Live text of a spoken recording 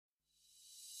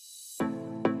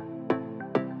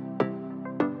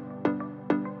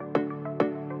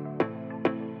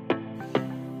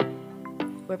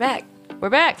We're back. We're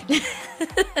back.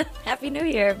 Happy New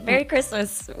Year. Merry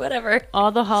Christmas. Whatever.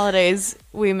 All the holidays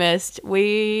we missed.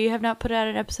 We have not put out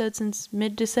an episode since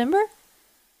mid-December.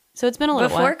 So it's been a little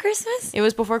while. Before Christmas? It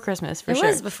was before Christmas, for sure. It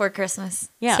was before Christmas.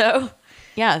 Yeah. So,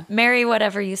 yeah. merry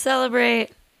whatever you celebrate.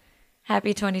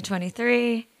 Happy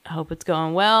 2023. I hope it's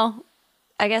going well.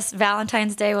 I guess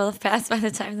Valentine's Day will have passed by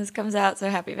the time this comes out, so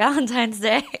happy Valentine's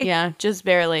Day. Yeah, just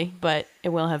barely, but it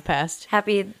will have passed.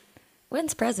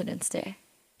 When's President's Day?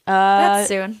 That's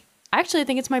soon. I actually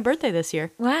think it's my birthday this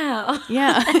year. Wow.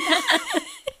 Yeah.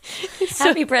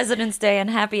 Happy President's Day and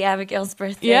happy Abigail's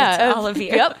birthday to all of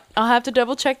you. Yep. I'll have to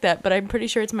double check that, but I'm pretty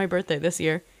sure it's my birthday this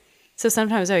year. So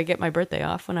sometimes I would get my birthday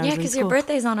off when I was in school. Yeah, because your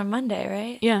birthday's on a Monday,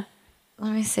 right? Yeah.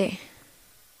 Let me see.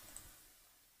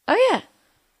 Oh, yeah.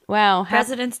 Wow.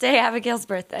 President's Day, Abigail's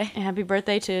birthday. Happy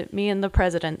birthday to me and the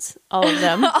presidents. All of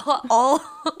them.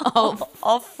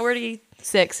 all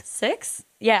 46? 6.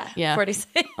 Yeah.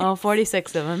 46. All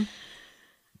 46 of them.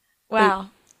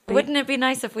 Wow. Wouldn't it be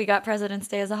nice if we got President's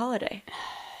Day as a holiday?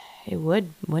 It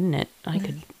would, wouldn't it? I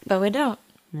could. But we don't.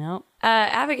 No.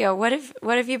 Abigail, what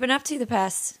have you been up to the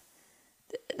past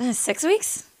 6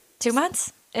 weeks? 2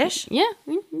 months ish? Yeah.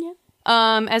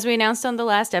 As we announced on the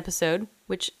last episode,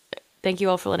 which thank you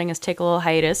all for letting us take a little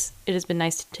hiatus. It has been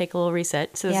nice to take a little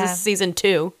reset. So this is season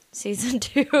 2. Season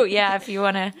 2, yeah, if you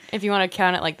want to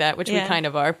count it like that, which we kind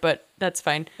of are, but that's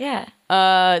fine. Yeah.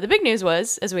 The big news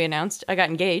was, as we announced, I got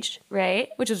engaged. Right.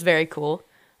 Which was very cool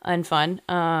and fun.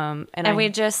 And we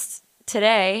just,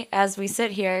 today, as we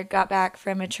sit here, got back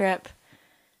from a trip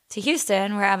to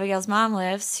Houston, where Abigail's mom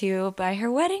lives, to buy her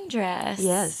wedding dress.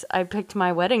 Yes, I picked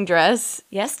my wedding dress.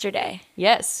 Yesterday.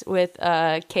 Yes, with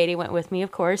Katie went with me,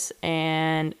 of course,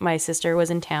 and my sister was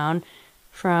in town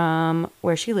from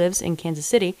where she lives in Kansas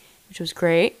City, which was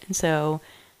great. And so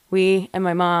we and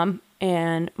my mom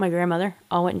and my grandmother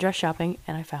all went dress shopping,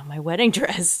 and I found my wedding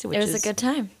dress. Which it was a good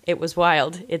time. It was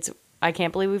wild. I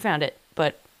can't believe we found it,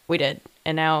 but we did.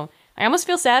 And now I almost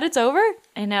feel sad it's over.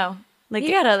 I know. Like,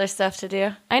 you got other stuff to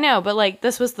do. I know, but like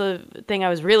this was the thing I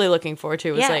was really looking forward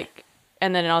to.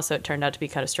 And then it turned out to be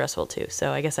kind of stressful too.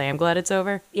 So I guess I am glad it's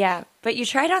over. Yeah, but you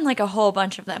tried on like a whole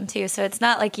bunch of them too, so it's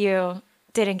not like you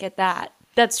didn't get that.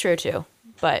 That's true too.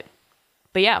 But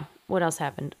yeah, what else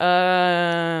happened?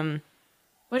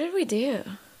 What did we do?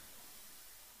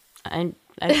 I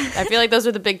feel like those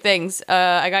are the big things.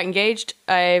 I got engaged.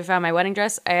 I found my wedding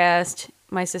dress. I asked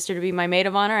my sister to be my maid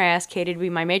of honor. I asked Katie to be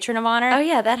my matron of honor. Oh,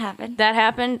 yeah, that happened.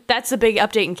 That's the big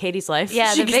update in Katie's life.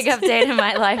 Yeah, the big update in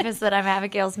my life is that I'm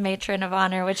Abigail's matron of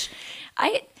honor, which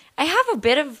I have a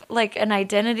bit of like an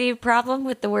identity problem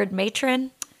with the word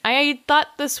matron. I thought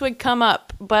this would come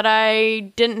up, but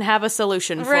I didn't have a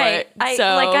solution for it. I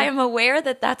am aware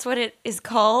that that's what it is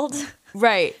called.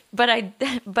 Right. But I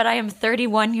am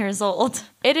 31 years old.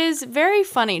 It is very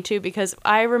funny, too, because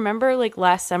I remember, like,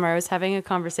 last summer I was having a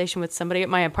conversation with somebody at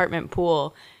my apartment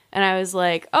pool, and I was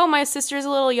like, oh, my sister's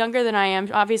a little younger than I am.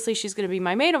 Obviously, she's going to be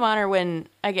my maid of honor when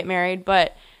I get married,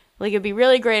 but, like, it'd be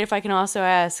really great if I can also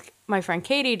ask my friend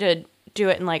Katie to do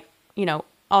it and, like, you know,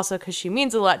 also because she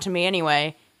means a lot to me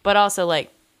anyway, but also,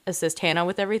 like, assist Hannah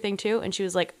with everything, too. And she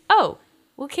was like, oh,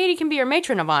 well, Katie can be your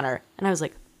matron of honor. And I was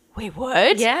like, wait,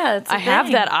 what? Yeah, I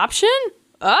have that option?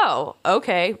 Oh,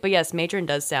 okay. But yes, matron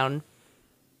does sound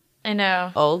I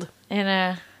know. Old. I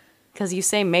know. Because you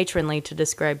say matronly to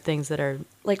describe things that are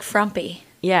like frumpy.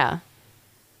 Yeah.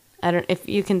 I don't if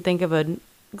you can think of a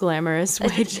glamorous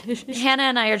way to Hannah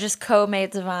and I are just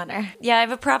co-maids of honor. Yeah, I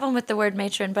have a problem with the word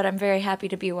matron, but I'm very happy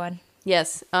to be one.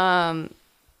 Yes.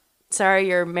 Sorry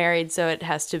you're married, so it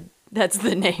has to that's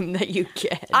the name that you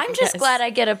get. I'm just glad I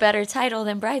get a better title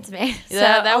than bridesmaid. So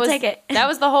I'll take it. That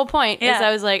was the whole point. Yeah. Is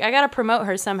I was like, I gotta promote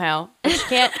her somehow. But she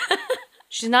can't.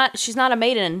 She's not a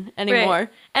maiden anymore. Right.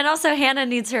 And also, Hannah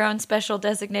needs her own special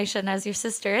designation as your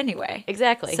sister anyway.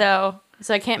 Exactly. So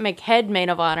I can't make head maid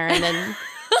of honor and then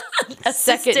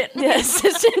assistant.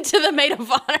 Assistant to the maid of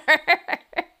honor.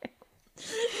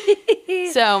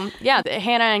 So, yeah,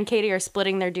 Hannah and Katie are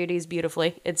splitting their duties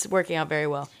beautifully. It's working out very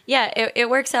well. Yeah, it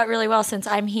works out really well since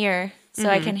I'm here, so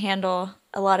I can handle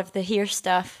a lot of the here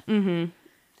stuff. Mm-hmm.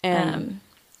 And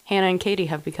Hannah and Katie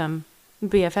have become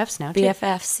BFFs now, too.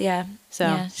 BFFs, yeah. So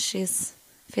yeah,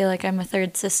 I feel like I'm a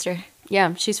third sister.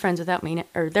 Yeah, she's friends without me,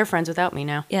 or they're friends without me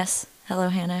now. Yes. Hello,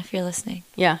 Hannah, if you're listening.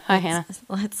 Yeah, hi, Hannah.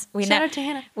 Shout out to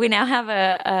Hannah. We now have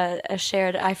a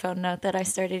shared iPhone note that I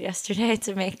started yesterday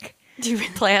to make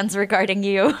plans regarding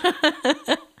you.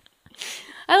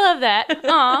 I love that.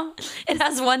 Aw. It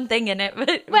has one thing in it, but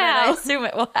I assume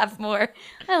it will have more.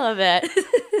 I love that.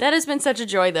 That has been such a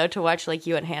joy, though, to watch like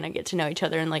you and Hannah get to know each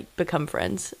other and like become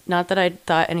friends. Not that I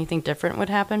thought anything different would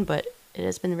happen, but it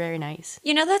has been very nice.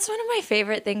 You know, that's one of my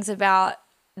favorite things about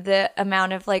the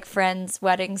amount of like friends'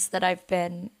 weddings that I've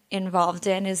been involved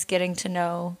in is getting to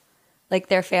know like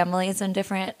their families in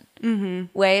different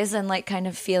ways and like kind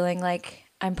of feeling like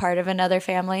I'm part of another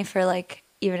family for like,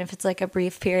 even if it's like a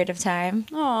brief period of time.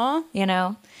 Aw. You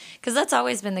know? Because that's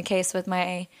always been the case with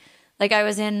my, like I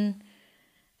was in,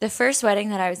 the first wedding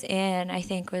that I was in, I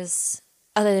think was,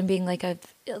 other than being like a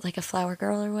flower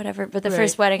girl or whatever, but the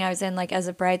first wedding I was in like as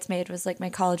a bridesmaid was like my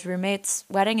college roommate's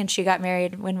wedding, and she got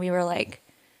married when we were like,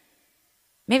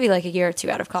 maybe like a year or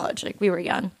two out of college. Like we were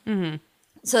young. Mm-hmm.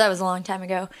 So that was a long time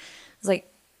ago. It was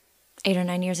like 8 or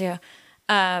 9 years ago.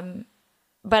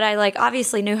 But I like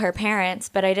obviously knew her parents,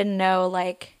 but I didn't know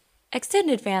like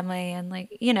extended family and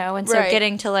like, you know, and so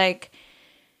getting to like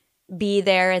be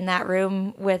there in that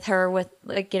room with her with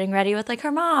like getting ready with like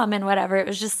her mom and whatever. It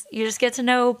was just, you just get to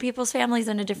know people's families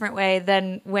in a different way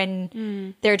than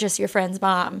when they're just your friend's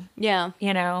mom. Yeah.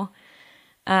 You know?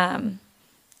 And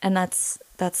that's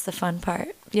the fun part.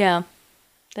 Yeah.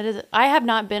 That is, I have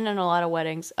not been in a lot of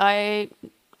weddings. I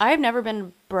have never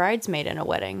been bridesmaid in a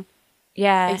wedding.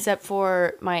 Yeah. Except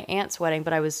for my aunt's wedding,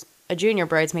 but I was a junior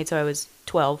bridesmaid, so I was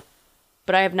 12.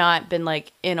 But I have not been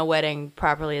like in a wedding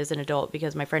properly as an adult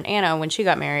because my friend Anna, when she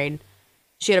got married,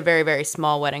 she had a very, very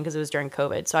small wedding because it was during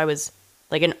COVID. So I was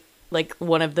like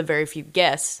one of the very few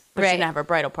guests, but she didn't have a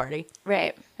bridal party.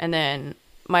 Right. And then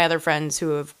my other friends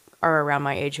who are around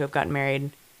my age who have gotten married,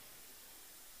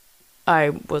 I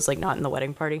was like not in the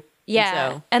wedding party.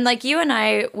 Yeah. And like you and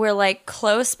I were like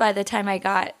close by the time I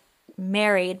got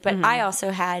married, but I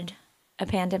also had a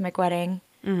pandemic wedding.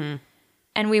 Mm-hmm.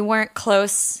 And we weren't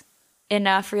close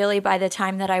enough really by the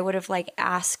time that I would have like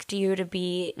asked you to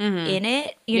be in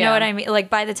it. You know what I mean? Like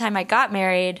by the time I got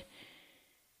married,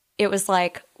 it was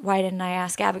like, why didn't I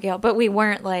ask Abigail? But we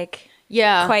weren't like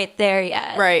quite there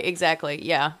yet. Right, exactly.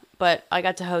 Yeah. But I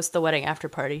got to host the wedding after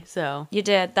party, so. You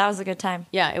did. That was a good time.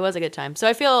 Yeah, it was a good time. So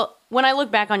I feel, when I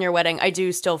look back on your wedding, I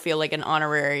do still feel like an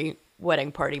honorary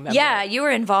wedding party member. Yeah, you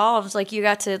were involved. Like you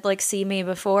got to like see me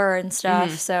before and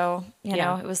stuff. So, you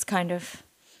know, it was kind of.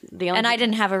 And I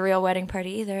didn't have a real wedding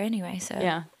party either anyway, so.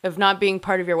 Yeah. Of not being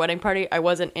part of your wedding party, I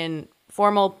wasn't in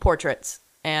formal portraits.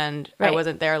 And I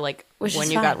wasn't there like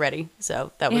when you got ready.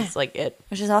 So that was like it.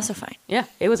 Which is also fine. Yeah.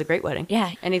 It was a great wedding.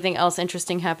 Yeah. Anything else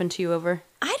interesting happened to you over?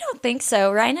 I don't think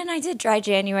so. Ryan and I did Dry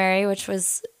January, which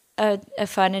was a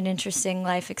fun and interesting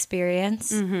life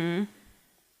experience. Mm-hmm.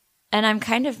 And I'm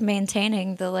kind of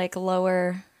maintaining the like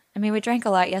lower. I mean, we drank a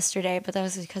lot yesterday, but that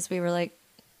was because we were like,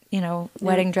 you know,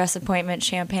 wedding dress appointment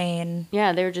champagne.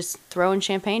 Yeah, they were just throwing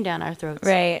champagne down our throats.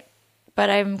 Right. But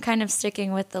I'm kind of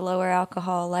sticking with the lower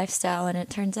alcohol lifestyle, and it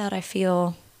turns out I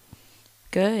feel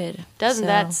good. Doesn't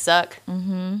that suck?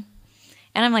 Mm-hmm.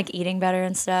 And I'm like eating better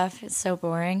and stuff. It's so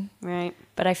boring. Right.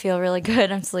 But I feel really good.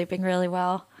 I'm sleeping really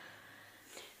well.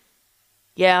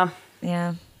 Yeah.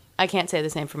 Yeah. I can't say the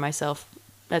same for myself.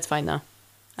 That's fine though.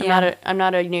 I'm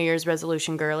not a New Year's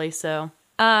resolution girly, so.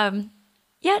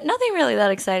 Yeah, nothing really that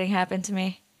exciting happened to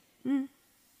me. No,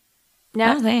 I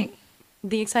don't think.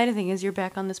 The exciting thing is you're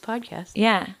back on this podcast.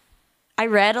 Yeah. I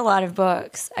read a lot of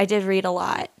books. I did read a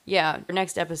lot. Yeah. Our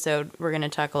next episode, we're going to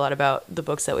talk a lot about the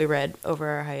books that we read over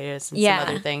our hiatus and some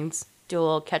other things. Do a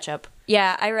little catch up.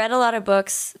 Yeah. I read a lot of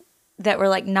books that were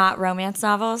like not romance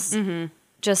novels,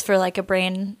 just for like a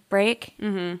brain break.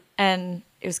 Mm-hmm. And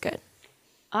it was good.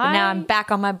 But now I'm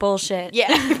back on my bullshit.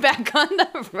 Yeah. Back on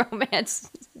the romance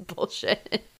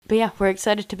bullshit. But yeah, we're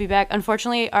excited to be back.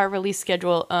 Unfortunately, our release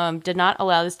schedule did not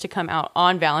allow this to come out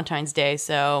on Valentine's Day,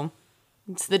 so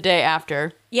it's the day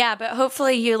after. Yeah, but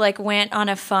hopefully you like went on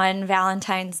a fun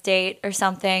Valentine's date or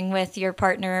something with your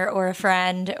partner or a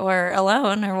friend or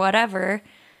alone or whatever,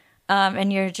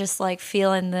 and you're just like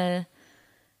feeling the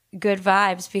good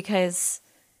vibes because,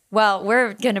 well,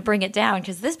 we're going to bring it down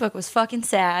because this book was fucking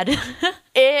sad.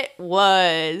 It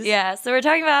was. Yeah, so we're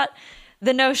talking about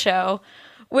The No-Show,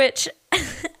 which...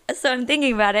 So I'm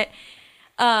thinking about it.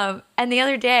 And the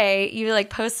other day, you like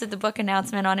posted the book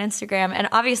announcement on Instagram, and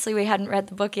obviously we hadn't read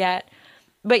the book yet.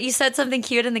 But you said something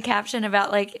cute in the caption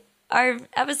about like our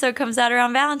episode comes out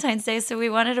around Valentine's Day, so we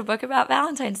wanted a book about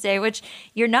Valentine's Day, which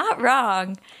you're not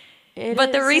wrong.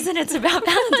 But the reason it's about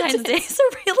Valentine's Day is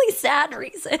a really sad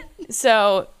reason.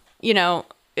 So, you know,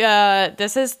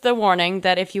 this is the warning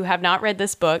that if you have not read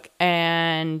this book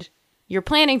and you're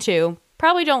planning to,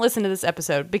 probably don't listen to this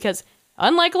episode because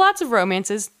unlike lots of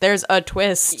romances, there's a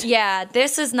twist. Yeah,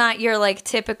 this is not your like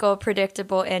typical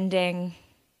predictable ending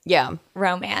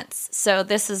romance. So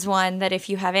this is one that if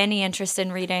you have any interest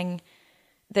in reading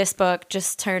this book,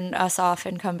 just turn us off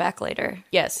and come back later.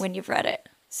 Yes. When you've read it.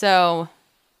 So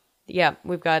Yeah,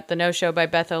 we've got The No-Show by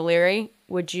Beth O'Leary.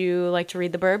 Would you like to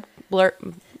read the blurb?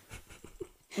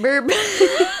 Burb.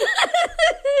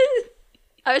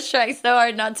 I was trying so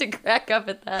hard not to crack up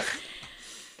at that.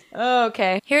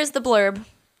 Okay. Here's the blurb.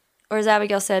 Or as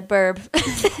Abigail said, burb.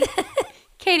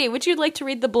 Katie, would you like to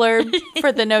read the blurb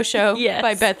for The No-Show Yes.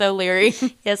 by Beth O'Leary?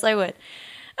 Yes, I would.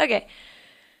 Okay.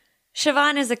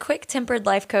 Siobhan is a quick-tempered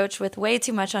life coach with way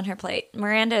too much on her plate.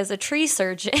 Miranda is a tree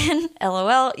surgeon,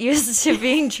 LOL, used to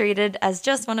being treated as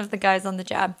just one of the guys on the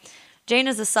job. Jane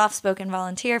is a soft-spoken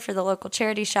volunteer for the local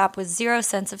charity shop with zero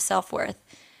sense of self-worth.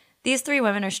 These three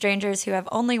women are strangers who have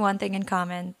only one thing in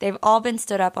common. They've all been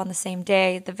stood up on the same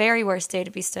day, the very worst day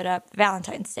to be stood up,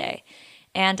 Valentine's Day.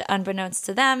 And unbeknownst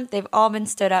to them, they've all been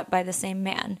stood up by the same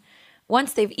man.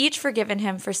 Once they've each forgiven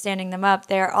him for standing them up,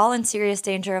 they are all in serious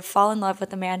danger of falling in love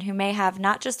with a man who may have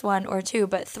not just one or two,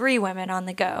 but three women on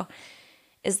the go.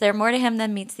 Is there more to him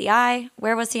than meets the eye?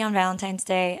 Where was he on Valentine's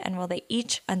Day? And will they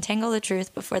each untangle the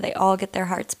truth before they all get their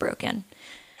hearts broken?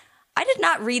 I did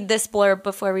not read this blurb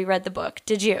before we read the book.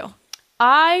 Did you?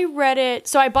 I read it.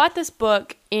 So I bought this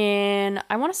book in,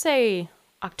 I want to say,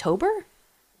 October?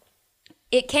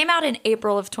 It came out in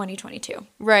April of 2022.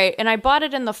 Right. And I bought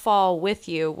it in the fall with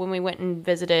you when we went and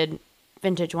visited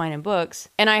Vintage Wine and Books.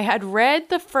 And I had read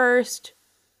the first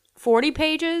 40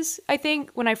 pages, I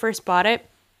think, when I first bought it.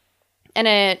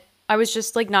 And I was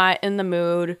just like not in the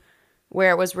mood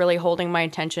where it was really holding my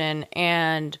attention.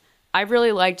 And I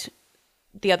really liked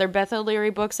the other Beth O'Leary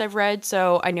books I've read.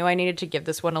 So I knew I needed to give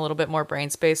this one a little bit more brain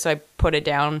space. So I put it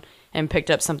down and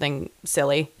picked up something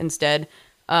silly instead.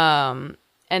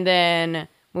 And then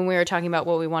when we were talking about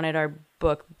what we wanted our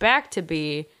book back to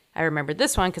be, I remembered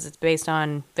this one because it's based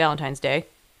on Valentine's Day.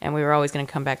 And we were always going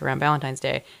to come back around Valentine's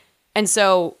Day. And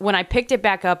so when I picked it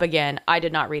back up again, I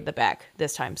did not read the back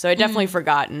this time. So I definitely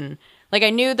forgotten. Like I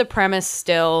knew the premise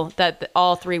still that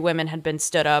all three women had been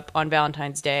stood up on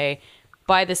Valentine's Day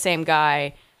by the same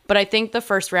guy. But I think the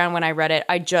first round when I read it,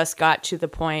 I just got to the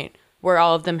point where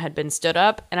all of them had been stood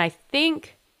up. And I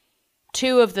think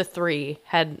two of the three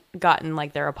had gotten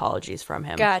like their apologies from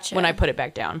him. Gotcha. When I put it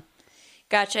back down.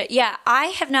 Gotcha. Yeah, I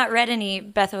have not read any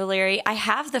Beth O'Leary. I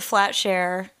have the flat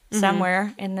share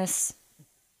somewhere in this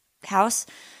house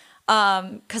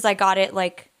because I got it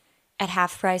like at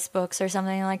half price books or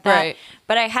something like that. Right.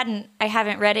 But I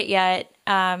haven't read it yet.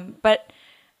 But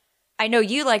I know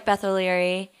you like Beth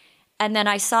O'Leary. And then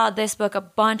I saw this book a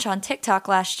bunch on TikTok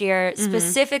last year,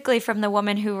 specifically from the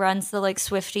woman who runs the like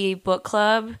Swiftie book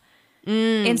club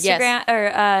Instagram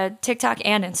or TikTok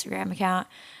and Instagram account.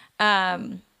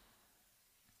 And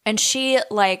she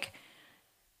like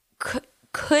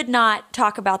could not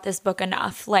talk about this book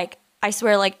enough. Like I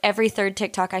swear, like every third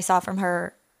TikTok I saw from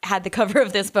her had the cover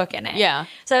of this book in it. Yeah.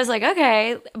 So I was like,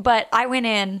 okay, but I went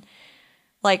in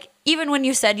like even when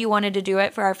you said you wanted to do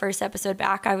it for our first episode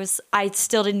back, I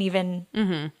still didn't even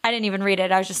I didn't even read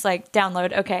it. I was just like,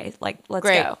 download, okay, like let's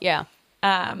go. Yeah.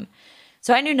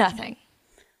 So I knew nothing.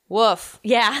 Woof.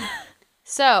 Yeah.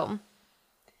 So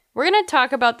we're going to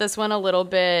talk about this one a little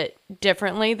bit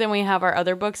differently than we have our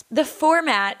other books. The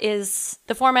format is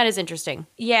interesting.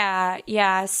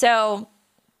 Yeah. So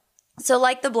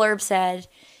like the blurb said,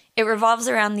 it revolves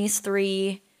around these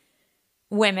three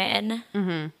women,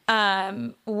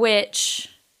 which,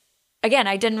 again,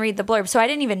 I didn't read the blurb, so I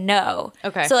didn't even know.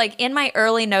 Okay. So, like, in my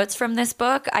early notes from this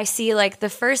book, I see, like, the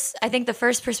first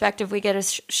perspective we get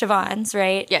is Siobhan's,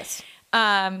 right? Yes.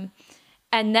 And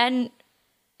then,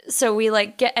 so we,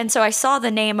 like, get, and so I saw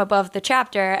the name above the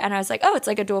chapter, and I was like, oh, it's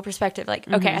like a dual perspective. Like,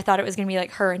 okay, I thought it was going to be,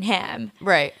 like, her and him.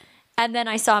 Right. And then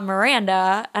I saw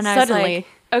Miranda, and I was like,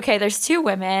 okay, there's two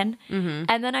women.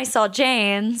 And then I saw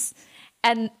Jane's,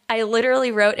 and I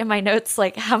literally wrote in my notes,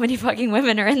 like, how many fucking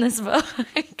women are in this book?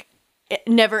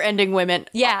 Never-ending women.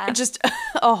 Yeah. Just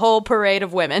a whole parade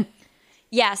of women.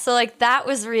 Yeah, so, like, that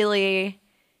was really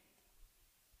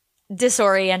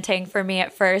disorienting for me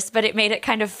at first, but it made it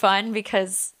kind of fun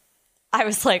because I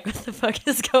was like, what the fuck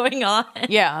is going on?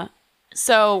 Yeah.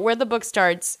 So where the book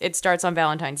starts, it starts on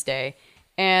Valentine's Day.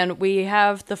 And we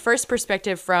have the first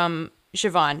perspective from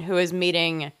Siobhan, who is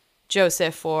meeting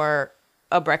Joseph for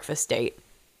a breakfast date.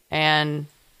 And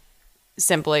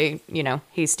simply, you know,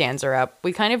 he stands her up.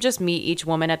 We kind of just meet each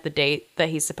woman at the date that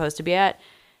he's supposed to be at.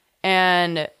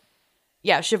 And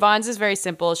yeah, Siobhan's is very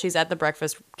simple. She's at the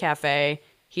breakfast cafe.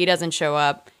 He doesn't show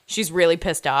up. She's really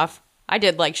pissed off. I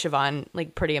did like Siobhan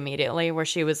like pretty immediately, where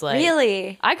she was like,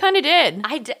 really? I kind of did.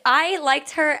 I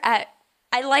liked her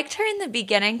in the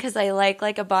beginning because I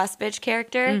like a boss bitch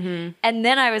character. And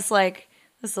then I was like,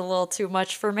 this is a little too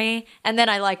much for me. And then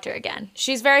I liked her again.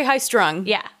 She's very high strung.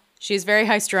 Yeah. She's very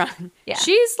high strung. Yeah.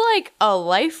 She's like a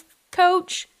life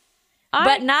coach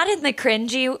but not in the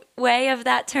cringy way of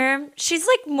that term. She's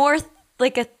like more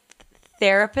like a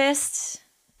therapist.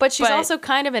 But she's also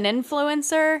kind of an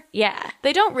influencer. Yeah.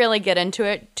 They don't really get into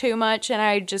it too much, and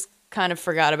I just kind of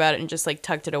forgot about it and just like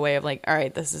tucked it away of like, all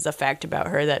right, this is a fact about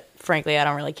her that frankly I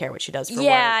don't really care what she does for work.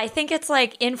 Yeah, I think it's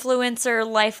like influencer,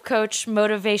 life coach,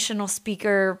 motivational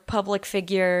speaker, public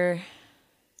figure.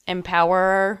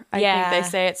 Empowerer, I think they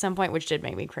say at some point, which did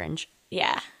make me cringe.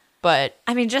 Yeah. But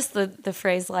I mean, just the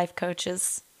phrase life coach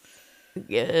is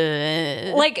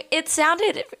like, it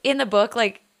sounded in the book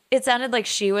like it sounded like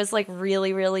she was like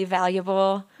really, really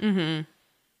valuable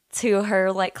to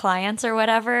her like clients or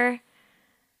whatever.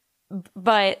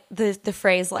 But the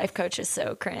phrase life coach is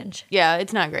so cringe. Yeah,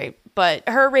 it's not great. But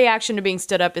her reaction to being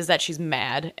stood up is that she's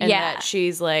mad and that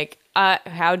she's like,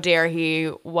 how dare he?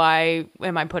 Why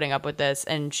am I putting up with this?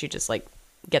 And she just like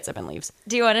gets up and leaves.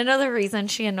 Do you want to know the reason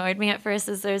she annoyed me at first?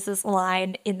 Is there's this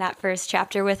line in that first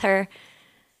chapter with her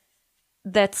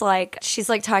that's like, she's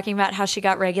like talking about how she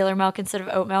got regular milk instead of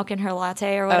oat milk in her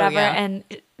latte or whatever. And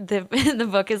the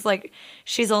book is like,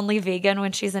 she's only vegan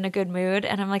when she's in a good mood.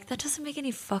 And I'm like, that doesn't make any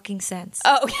fucking sense.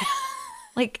 Oh, yeah.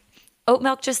 Like, oat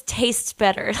milk just tastes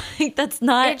better. Like, that's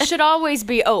not. It should always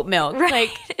be oat milk. Right.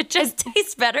 Like, it just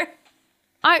tastes better.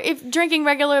 If drinking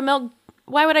regular milk,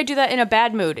 why would I do that in a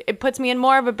bad mood? It puts me in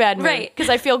more of a bad mood. Right. Because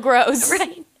I feel gross.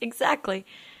 Right. Exactly.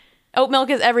 Oat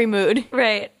milk is every mood.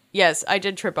 Right. Yes, I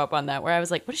did trip up on that where I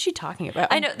was like, what is she talking about?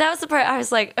 I know. That was the part I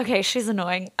was like, okay, she's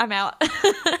annoying. I'm out.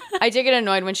 I did get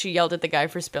annoyed when she yelled at the guy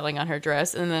for spilling on her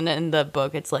dress. And then in the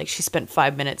book, it's like she spent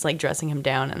 5 minutes like dressing him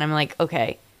down. And I'm like,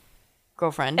 okay,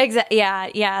 girlfriend.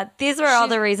 Yeah. These were all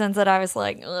the reasons that I was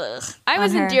like, ugh. I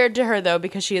was endeared to her, though,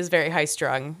 because she is very high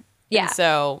strung. Yeah. And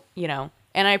so, you know,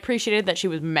 and I appreciated that she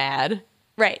was mad.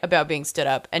 Right. About being stood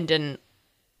up and didn't,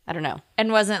 I don't know.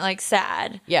 And wasn't like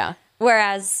sad. Yeah.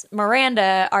 Whereas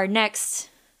Miranda, our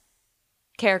next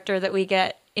character that we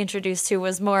get introduced to,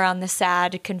 was more on the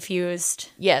sad, confused,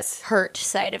 hurt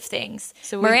side of things.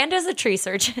 So Miranda's a tree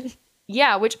surgeon.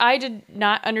 Yeah, which I did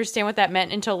not understand what that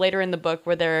meant until later in the book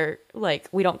where they're like,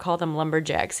 we don't call them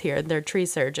lumberjacks here. They're tree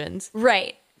surgeons.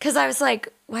 Right. Because I was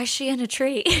like, why is she in a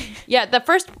tree? Yeah, the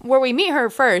first, where we meet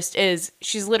her first is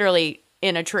she's literally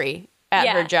in a tree at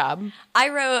her job. I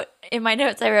wrote, in my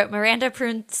notes, Miranda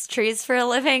prunes trees for a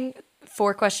living,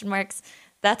 4 question marks.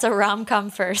 That's a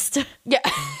rom-com first. Yeah.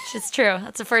 It's true.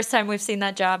 That's the first time we've seen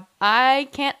that job. I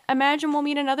can't imagine we'll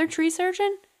meet another tree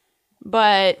surgeon,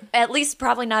 but... At least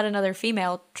probably not another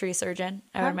female tree surgeon,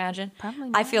 I would imagine. Probably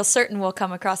not. I feel certain we'll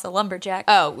come across a lumberjack.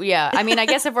 Oh, yeah. I mean, I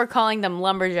guess if we're calling them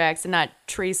lumberjacks and not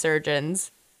tree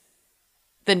surgeons,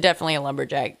 then definitely a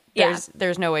lumberjack.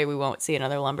 There's no way we won't see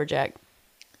another lumberjack.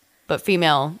 But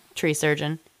female tree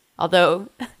surgeon. Although,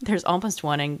 there's almost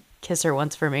one in Kiss Her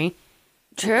Once for Me.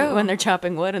 True. When they're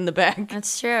chopping wood in the back.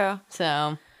 That's true.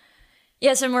 So.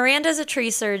 Yeah, so Miranda's a tree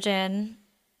surgeon,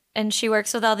 and she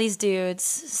works with all these dudes.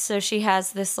 So she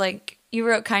has this, like, you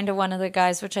wrote kind of one of the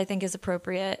guys, which I think is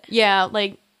appropriate. Yeah,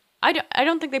 like, I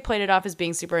don't think they played it off as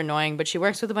being super annoying, but she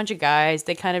works with a bunch of guys.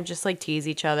 They kind of just, like, tease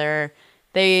each other.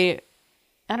 I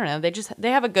don't know,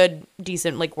 they have a good,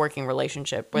 decent, like, working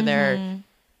relationship where they're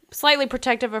slightly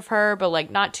protective of her, but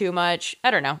like not too much.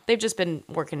 I don't know. They've just been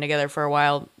working together for a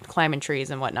while, climbing trees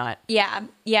and whatnot. Yeah.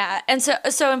 And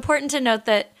so important to note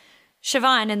that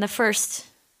Siobhan in the first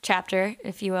chapter,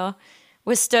 if you will,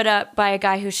 was stood up by a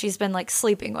guy who she's been like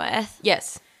sleeping with.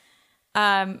 Yes.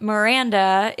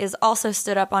 Miranda is also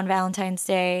stood up on Valentine's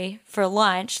Day for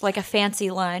lunch, like a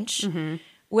fancy lunch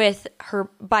with her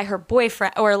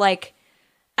boyfriend, or like,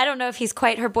 I don't know if he's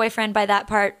quite her boyfriend by that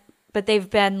part, but they've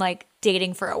been like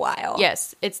dating for a while.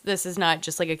 Yes, this is not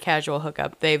just like a casual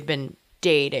hookup. They've been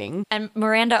dating. And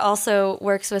Miranda also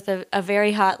works with a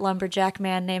very hot lumberjack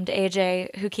man named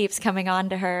AJ who keeps coming on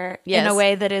to her in a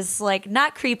way that is like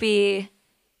not creepy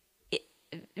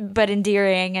but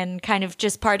endearing and kind of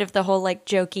just part of the whole like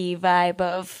jokey vibe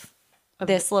of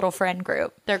this little friend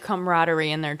group. Their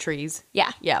camaraderie in their trees.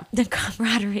 Yeah. Yeah. The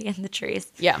camaraderie in the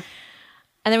trees. Yeah.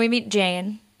 And then we meet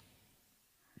Jane,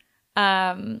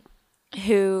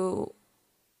 who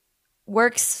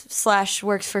works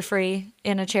for free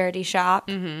in a charity shop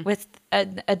with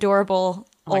an adorable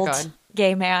old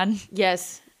gay man.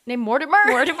 Yes. Named Mortimer.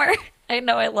 I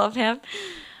know, I love him.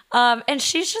 And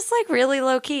she's just like really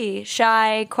low key,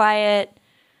 shy, quiet.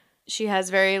 She has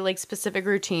very like specific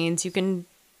routines.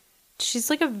 She's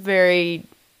like a very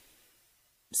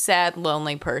sad,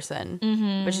 lonely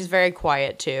person, but she's very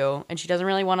quiet too. And she doesn't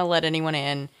really want to let anyone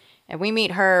in. And we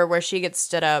meet her where she gets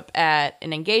stood up at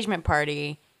an engagement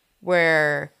party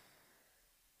where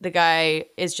the guy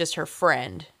is just her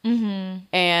friend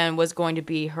and was going to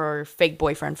be her fake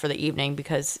boyfriend for the evening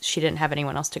because she didn't have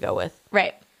anyone else to go with.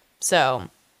 Right. So,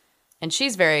 and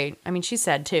she's she's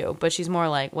sad too, but she's more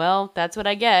like, well, that's what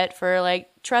I get for like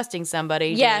trusting somebody.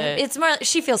 Yeah, it's more,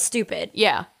 she feels stupid.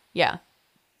 Yeah, yeah.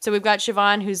 So we've got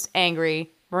Siobhan, who's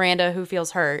angry, Miranda, who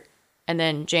feels hurt, and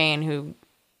then Jane, who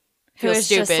feels is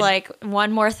stupid. Just like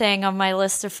one more thing on my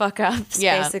list of fuck ups,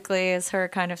 basically, is her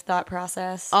kind of thought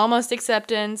process. Almost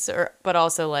acceptance, but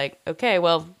also like, okay,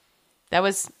 well, that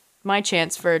was my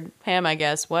chance for him, I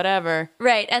guess, whatever.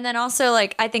 Right. And then also,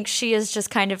 like, I think she is just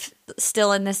kind of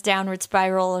still in this downward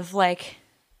spiral of like,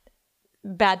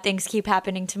 bad things keep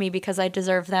happening to me because I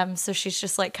deserve them. So she's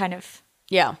just like kind of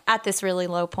at this really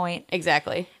low point.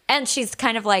 Exactly. And she's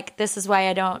kind of like, this is why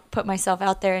I don't put myself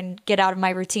out there and get out of my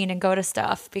routine and go to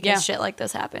stuff because shit like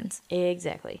this happens.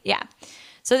 Exactly. Yeah.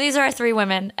 So these are our three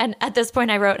women. And at this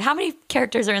point I wrote, how many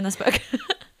characters are in this book?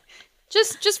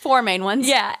 Just four main ones.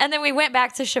 Yeah. And then we went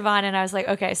back to Siobhan and I was like,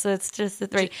 okay, so it's just the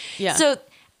three. Yeah. So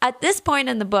at this point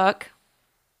in the book,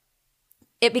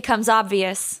 it becomes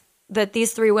obvious that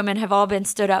these three women have all been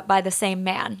stood up by the same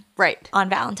man. Right. On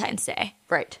Valentine's Day.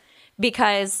 Right.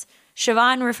 Because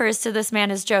Siobhan refers to this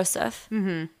man as Joseph.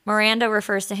 Mm-hmm. Miranda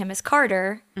refers to him as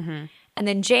Carter. Mm-hmm. And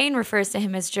then Jane refers to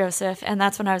him as Joseph. And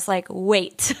that's when I was like,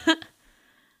 wait.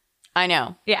 I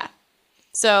know. Yeah.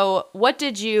 So what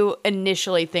did you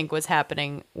initially think was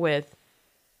happening with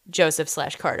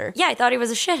Joseph/Carter? Yeah, I thought he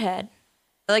was a shithead.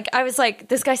 Like, I was like,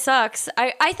 this guy sucks.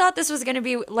 I thought this was going to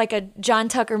be like a John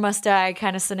Tucker must die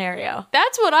kind of scenario.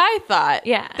 That's what I thought.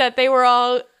 Yeah. That they were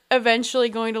all eventually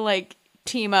going to like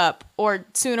team up, or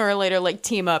sooner or later like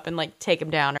team up and like take him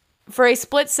down. For a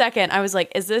split second, I was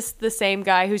like, is this the same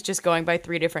guy who's just going by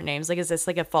three different names? Like, is this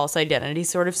like a false identity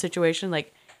sort of situation?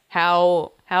 Like,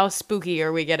 how spooky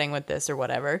are we getting with this or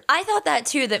whatever? I thought that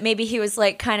too, that maybe he was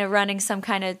like kind of running some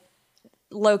kind of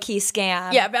low-key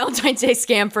scam. Yeah, Valentine's Day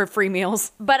scam for free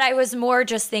meals. But I was more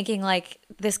just thinking like,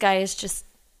 this guy is just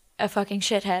a fucking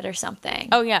shithead or something.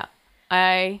 Oh yeah,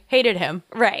 I hated him.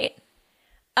 Right.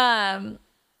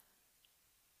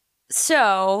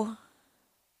 So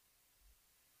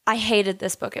I hated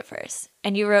this book at first.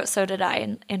 And you wrote, so did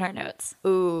I, in our notes.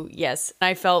 Ooh, yes.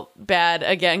 I felt bad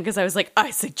again because I was like,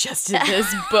 I suggested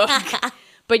this book.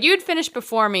 But you had finished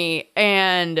before me,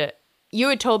 and you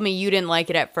had told me you didn't like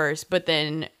it at first, but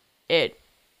then it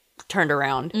turned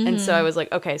around. Mm-hmm. And so I was like,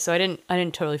 okay, so I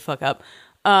didn't totally fuck up.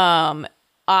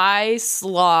 I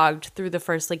slogged through the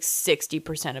first like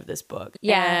 60% of this book.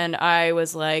 Yeah. And I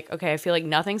was like, okay, I feel like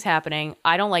nothing's happening.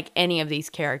 I don't like any of these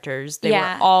characters. They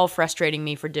were all frustrating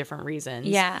me for different reasons.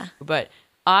 Yeah. But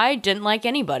I didn't like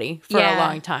anybody for a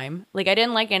long time. Like, I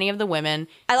didn't like any of the women.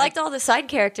 I liked all the side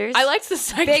characters. I liked the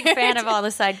side Big characters. fan of all the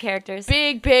side characters.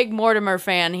 Big Mortimer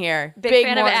fan here. Big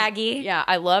fan of Aggie. Yeah,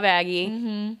 I love Aggie.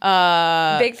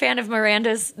 Mm-hmm. Big fan of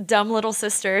Miranda's dumb little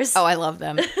sisters. Oh, I love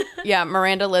them. Yeah,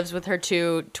 Miranda lives with her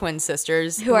two twin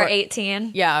sisters. Who are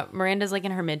 18. Yeah, Miranda's like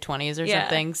in her mid-20s or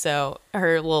something. So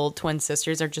her little twin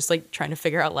sisters are just like trying to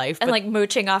figure out life. And like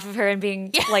mooching off of her and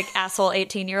being like asshole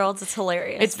 18-year-olds. It's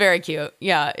hilarious. It's very cute.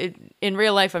 Yeah, in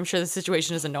real life, I'm sure the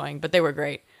situation is annoying, but they were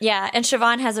great. Yeah, and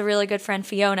Siobhan has a really good friend,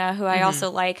 Fiona, who I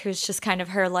also like, who's just kind of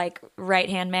her like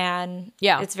right-hand man.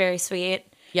 Yeah. It's very sweet.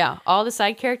 Yeah, all the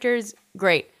side characters,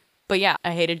 great. But yeah,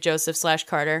 I hated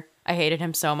Joseph/Carter. I hated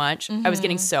him so much. I was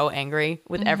getting so angry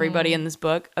with everybody in this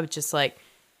book. I was just like,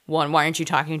 one, why aren't you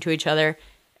talking to each other?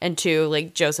 And two,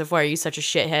 like, Joseph, why are you such a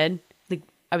shithead? Like,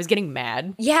 I was getting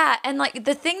mad. Yeah, and like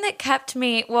the thing that kept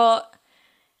me,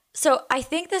 so I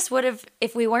think this would have,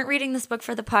 if we weren't reading this book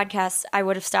for the podcast, I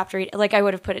would have stopped reading. Like, I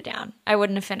would have put it down. I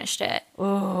wouldn't have finished it.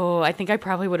 Oh, I think I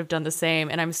probably would have done the same,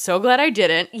 and I'm so glad I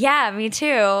didn't. Yeah, me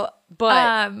too.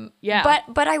 But yeah,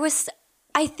 but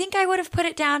I think I would have put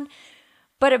it down.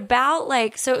 But about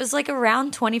like, so it was like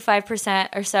around 25%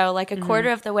 or so, like a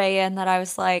quarter of the way in, that I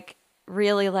was like,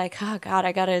 really like, oh God,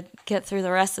 I gotta get through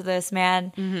the rest of this,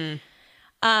 man.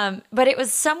 Mm-hmm. But it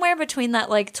was somewhere between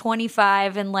that like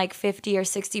 25 and like 50 or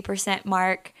 60%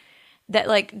 mark that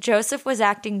like Joseph was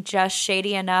acting just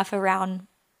shady enough around,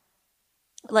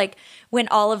 like when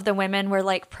all of the women were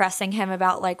like pressing him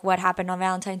about like what happened on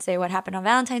Valentine's Day,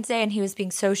 and he was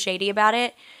being so shady about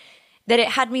it, that it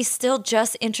had me still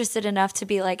just interested enough to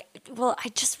be like, well, I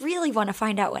just really want to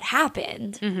find out what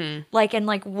happened. Mm-hmm. Like, and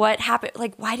like what happened,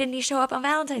 like why didn't he show up on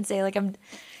Valentine's Day? Like, I'm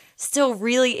still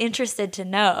really interested to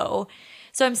know.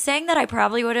 So I'm saying that I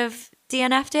probably would have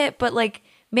DNF'd it, but like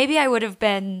maybe I would have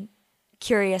been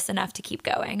curious enough to keep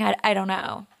going. I don't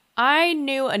know. I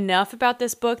knew enough about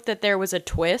this book that there was a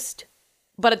twist,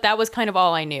 but that was kind of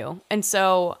all I knew. And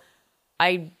so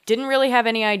I didn't really have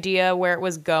any idea where it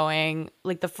was going.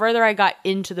 Like, the further I got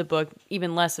into the book,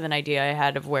 even less of an idea I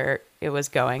had of where it was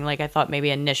going. Like, I thought maybe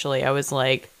initially I was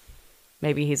like,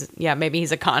 maybe he's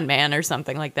a con man or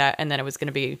something like that. And then it was going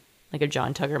to be like a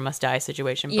John Tugger must die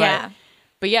situation. Yeah.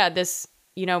 But yeah, this,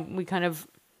 we kind of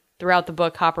throughout the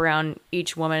book hop around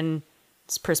each woman's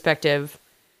perspective,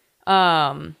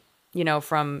 from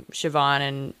Siobhan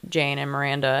and Jane and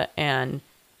Miranda. And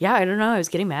yeah, I don't know. I was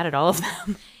getting mad at all of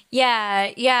them.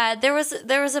 Yeah. There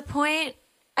was a point,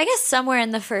 I guess somewhere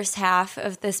in the first half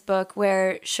of this book,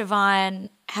 where Siobhan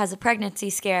has a pregnancy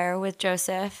scare with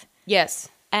Joseph. Yes.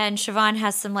 And Siobhan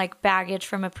has some like baggage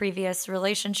from a previous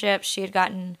relationship. She had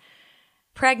gotten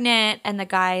pregnant and the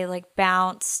guy like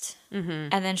bounced,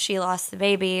 and then she lost the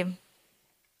baby.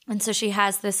 And so she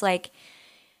has this like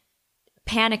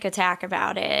panic attack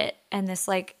about it and this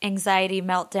like anxiety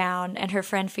meltdown, and her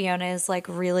friend Fiona is like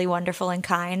really wonderful and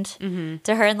kind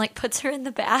to her and like puts her in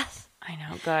the bath. I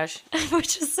know, gosh.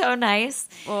 Which is so nice.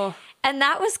 Oh. And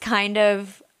that was kind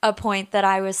of a point that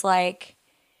I was like,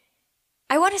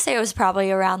 I want to say it was probably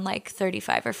around like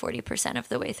 35 or 40% of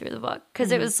the way through the book,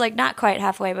 because it was like not quite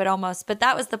halfway, but almost. But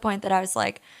that was the point that I was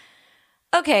like,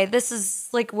 okay, this is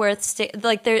like worth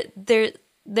like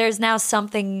there's now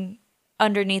something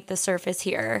underneath the surface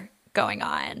here going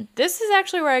on. This is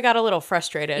actually where I got a little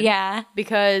frustrated. Yeah.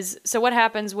 Because so what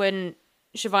happens when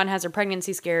Siobhan has her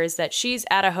pregnancy scare is that she's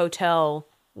at a hotel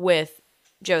with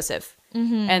Joseph.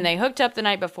 And they hooked up the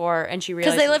night before, and she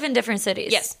realized... Because they live in different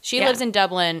cities. Yes. She lives in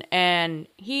Dublin, and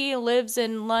he lives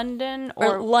in London.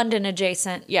 Or London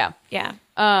adjacent. Yeah. Yeah.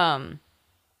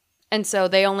 And so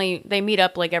they meet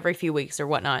up like every few weeks or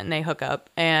whatnot, and they hook up.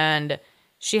 And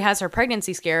she has her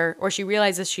pregnancy scare, or she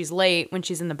realizes she's late when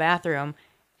she's in the bathroom.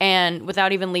 And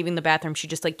without even leaving the bathroom, she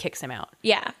just like kicks him out.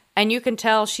 Yeah. And you can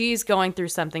tell she's going through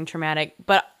something traumatic.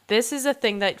 But this is a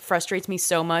thing that frustrates me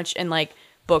so much in like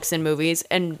books and movies.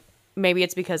 And maybe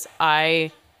it's because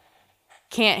I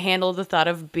can't handle the thought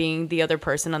of being the other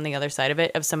person on the other side of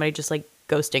it, of somebody just like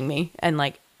ghosting me and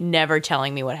like never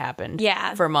telling me what happened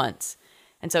for months.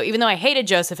 And so even though I hated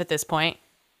Joseph at this point,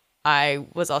 I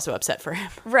was also upset for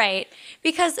him. Right.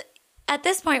 Because at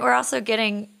this point, we're also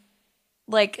getting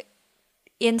like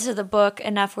into the book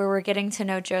enough where we're getting to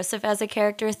know Joseph as a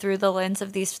character through the lens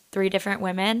of these three different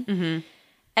women.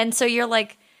 And so you're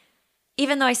like,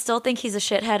 even though I still think he's a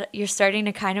shithead, you're starting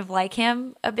to kind of like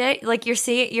him a bit. Like you're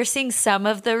seeing some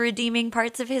of the redeeming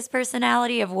parts of his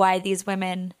personality, of why these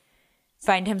women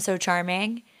find him so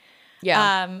charming.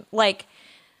 Yeah. Like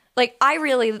I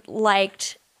really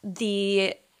liked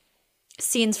the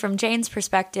scenes from Jane's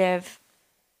perspective,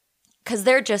 because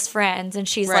they're just friends and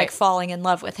she's like falling in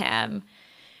love with him.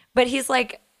 But he's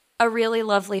like a really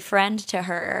lovely friend to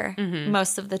her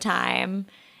most of the time.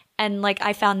 And like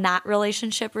I found that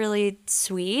relationship really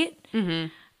sweet.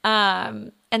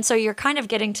 And so you're kind of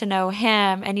getting to know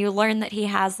him, and you learn that he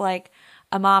has like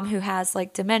a mom who has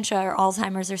like dementia or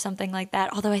Alzheimer's or something like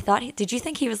that. Although I thought, did you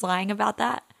think he was lying about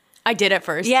that? I did at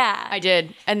first. Yeah. I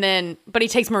did. And then, but he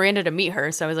takes Miranda to meet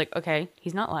her. So I was like, okay,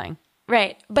 he's not lying.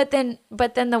 Right. But then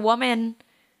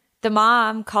the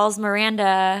mom calls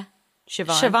Miranda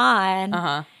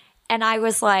Siobhan. And I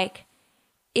was like,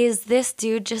 is this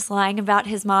dude just lying about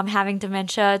his mom having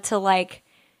dementia to like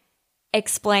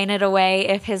explain it away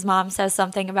if his mom says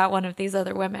something about one of these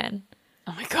other women?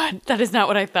 Oh my God. That is not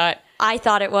what I thought. I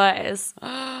thought it was.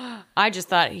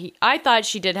 I thought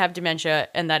she did have dementia,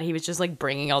 and that he was just like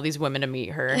bringing all these women to meet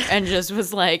her and just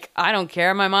was like, I don't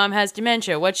care. My mom has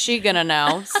dementia. What's she gonna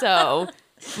know? So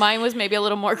mine was maybe a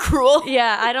little more cruel.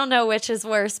 Yeah. I don't know which is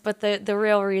worse, but the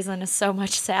real reason is so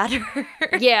much sadder.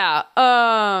 Yeah.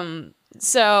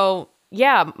 So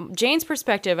yeah, Jane's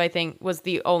perspective, I think, was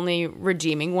the only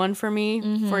redeeming one for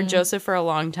me for Joseph for a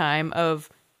long time.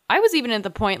 I was even at the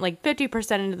point like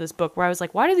 50% into this book where I was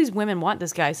like, why do these women want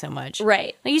this guy so much?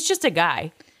 Right. Like, he's just a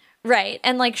guy. Right.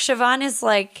 And like Siobhan is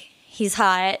like, he's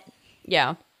hot.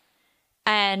 Yeah.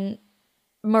 And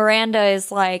Miranda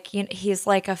is like, he's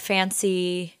like a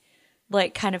fancy,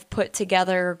 like kind of put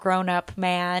together grown up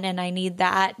man, and I need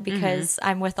that because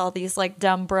I'm with all these like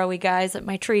dumb broy guys at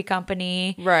my tree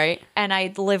company. Right. And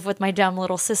I live with my dumb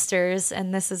little sisters,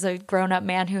 and this is a grown up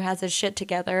man who has his shit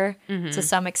together to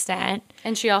some extent.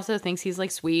 And she also thinks he's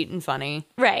like sweet and funny.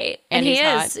 Right. And he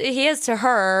is to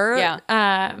her.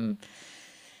 Yeah.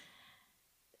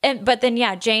 But then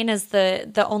yeah, Jane is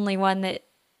the only one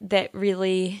that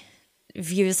really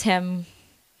views him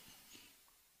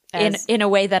in a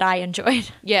way that I enjoyed.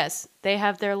 Yes. They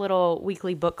have their little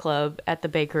weekly book club at the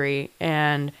bakery,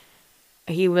 and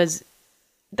he was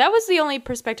that was the only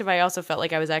perspective I also felt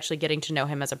like I was actually getting to know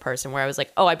him as a person, where I was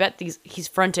like, oh, I bet he's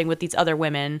fronting with these other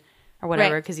women or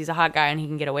whatever because he's a hot guy and he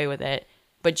can get away with it.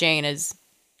 But Jane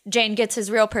gets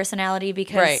his real personality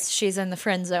because she's in the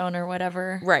friend zone or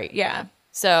whatever. Right. Yeah.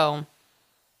 So,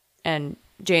 and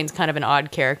Jane's kind of an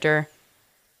odd character.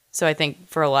 So I think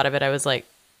for a lot of it, I was like,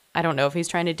 I don't know if he's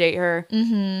trying to date her.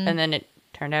 Mm-hmm. And then it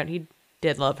turned out he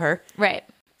did love her. Right.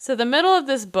 So the middle of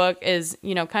this book is,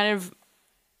 kind of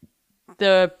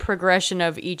the progression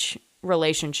of each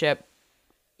relationship.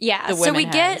 Yeah. So we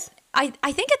get, I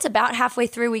think it's about halfway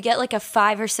through, we get like a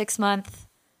 5 or 6 month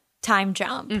time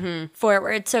jump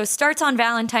forward. So it starts on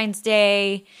Valentine's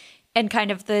Day and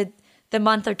kind of the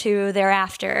month or two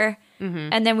thereafter. Mm-hmm.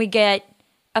 And then we get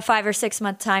a 5 or 6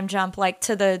 month time jump like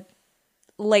to the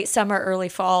late summer, early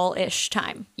fall-ish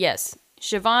time. Yes.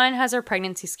 Siobhan has her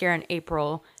pregnancy scare in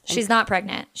April. She's not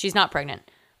pregnant. She's not pregnant.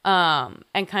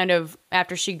 And kind of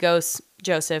after she ghosts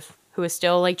Joseph, who is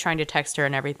still like trying to text her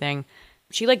and everything,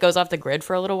 she like goes off the grid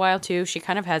for a little while too. She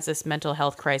kind of has this mental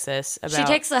health crisis about... She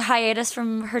takes a hiatus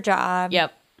from her job.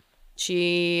 Yep.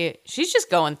 She's just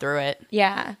going through it.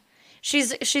 Yeah.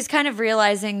 She's kind of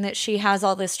realizing that she has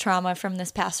all this trauma from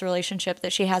this past relationship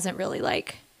that she hasn't really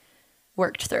like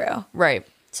worked through. Right.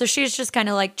 So she's just kind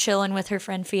of like chilling with her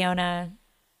friend Fiona,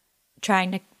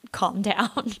 trying to calm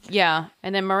down. Yeah.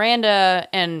 And then Miranda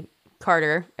and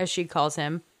Carter, as she calls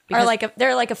him, they're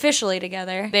like officially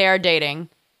together. They are dating.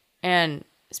 And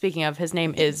speaking of, his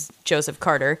name is Joseph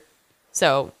Carter.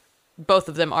 So both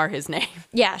of them are his name.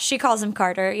 Yeah, she calls him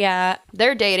Carter. Yeah.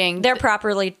 They're dating. They're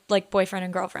properly like boyfriend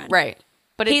and girlfriend. Right.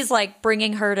 But he's like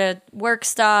bringing her to work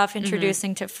stuff,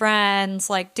 introducing to friends,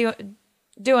 like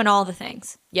doing all the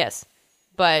things. Yes.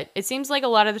 But it seems like a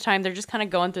lot of the time they're just kind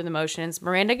of going through the motions.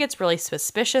 Miranda gets really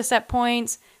suspicious at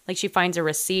points. Like she finds a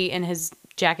receipt in his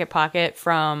jacket pocket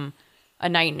from a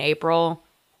night in April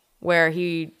where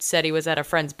he said he was at a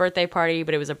friend's birthday party,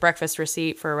 but it was a breakfast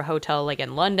receipt for a hotel like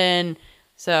in London.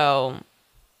 So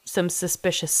some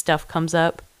suspicious stuff comes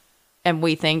up. And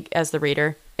we think, as the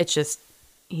reader, it's just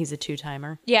he's a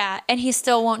two-timer. Yeah, and he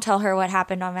still won't tell her what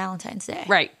happened on Valentine's Day.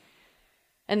 Right.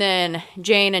 And then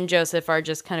Jane and Joseph are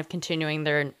just kind of continuing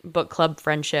their book club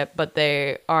friendship, but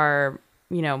they are,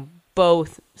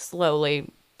 both slowly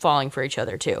falling for each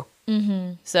other too.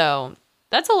 Mm-hmm. So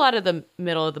that's a lot of the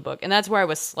middle of the book. And that's where I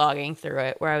was slogging through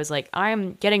it, where I was like,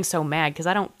 I'm getting so mad because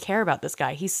I don't care about this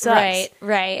guy. He sucks.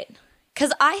 Right.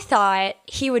 Because I thought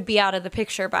he would be out of the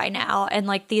picture by now, and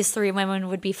like these 3 women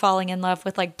would be falling in love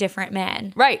with like different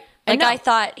men. Right. Like I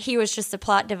thought he was just a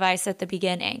plot device at the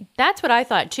beginning. That's what I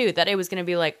thought too, that it was going to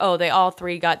be like, oh, they all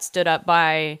 3 got stood up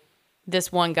by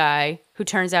this one guy who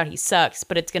turns out he sucks,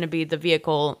 but it's going to be the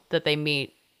vehicle that they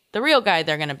meet the real guy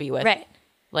they're going to be with. Right.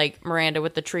 Like Miranda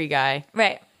with the tree guy.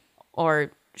 Right.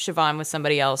 Or Siobhan with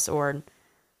somebody else or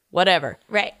whatever.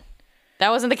 Right. That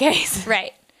wasn't the case.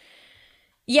 Right.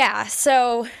 Yeah.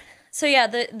 So yeah,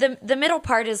 the middle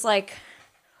part is like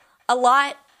a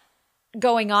lot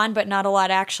going on, but not a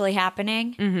lot actually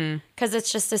happening. Mm-hmm. 'Cause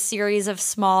it's just a series of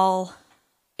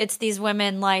it's these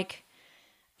women like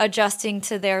adjusting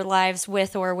to their lives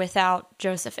with or without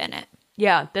Joseph in it.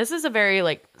 Yeah. This is a very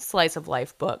like slice of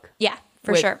life book. Yeah.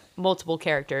 For sure. Multiple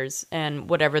characters and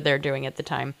whatever they're doing at the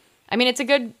time. I mean, it's a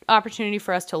good opportunity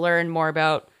for us to learn more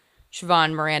about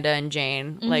Siobhan, Miranda, and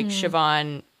Jane. Mm-hmm. Like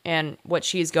Siobhan and what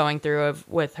she's going through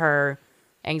with her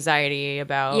anxiety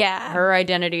about her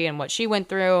identity and what she went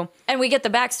through. And we get the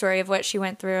backstory of what she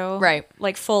went through. Right.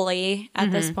 Like fully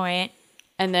at this point.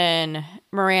 And then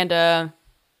Miranda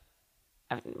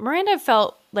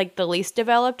felt like the least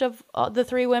developed of the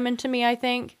 3 women to me, I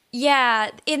think.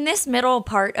 Yeah, in this middle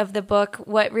part of the book,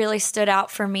 what really stood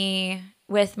out for me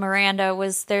with Miranda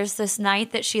was there's this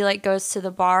night that she like goes to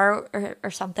the bar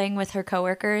or something with her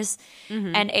coworkers,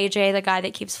 and AJ, the guy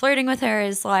that keeps flirting with her,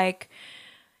 is like,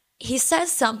 he says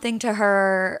something to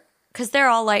her because they're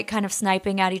all like kind of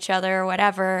sniping at each other or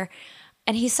whatever,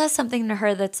 and he says something to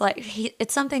her that's like,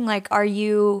 it's something like, "Are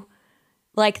you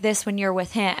like this when you're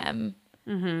with him?"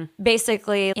 Mm-hmm.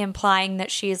 Basically implying that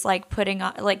she's like putting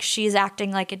on, like she's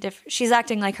acting like she's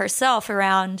acting like herself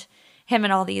around him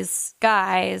and all these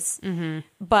guys,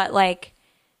 but like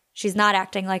she's not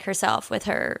acting like herself with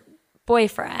her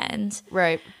boyfriend.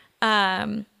 Right.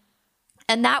 And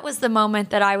that was the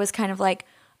moment that I was kind of like,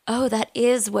 oh, that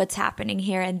is what's happening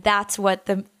here, and that's what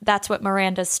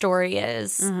Miranda's story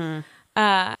is. Mm-hmm.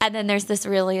 And then there's this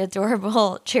really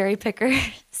adorable cherry picker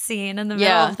scene in the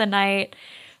middle of the night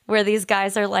where these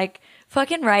guys are like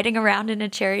fucking riding around in a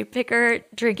cherry picker,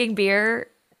 drinking beer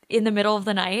in the middle of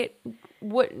the night.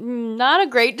 what? Not a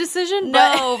great decision.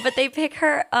 No, but they pick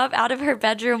her up out of her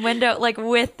bedroom window, like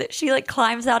she like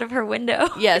climbs out of her window,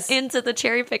 yes, into the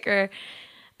cherry picker,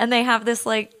 and they have this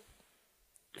like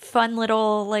fun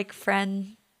little like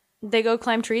friend. They go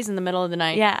climb trees in the middle of the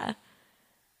night. Yeah,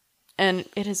 and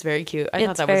it is very cute. I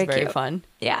thought that was very fun.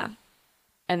 Yeah,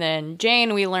 and then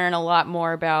Jane, we learn a lot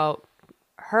more about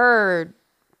her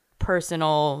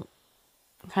personal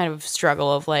kind of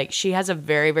struggle of like she has a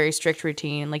very, very strict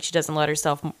routine. Like she doesn't let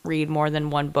herself read more than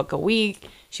one book a week.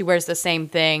 She wears the same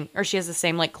thing, or she has the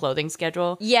same like clothing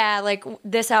schedule. Yeah, like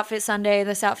this outfit Sunday,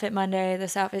 this outfit Monday,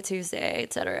 this outfit Tuesday,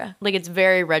 etc. Like it's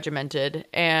very regimented,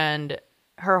 and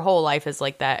her whole life is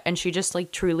like that. And she just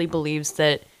like truly believes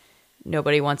that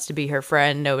nobody wants to be her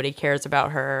friend, nobody cares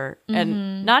about her,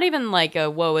 and not even like a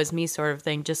woe is me sort of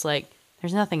thing. Just like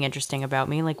there's nothing interesting about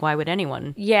me. Like, why would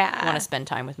anyone want to spend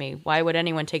time with me? Why would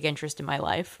anyone take interest in my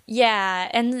life? Yeah.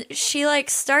 And she, like,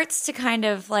 starts to kind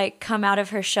of, like, come out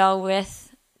of her shell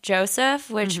with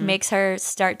Joseph, which makes her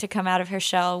start to come out of her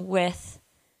shell with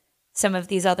some of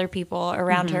these other people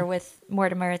around her, with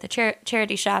Mortimer at the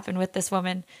charity shop, and with this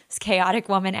woman, this chaotic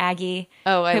woman, Aggie,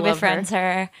 who befriends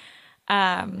her.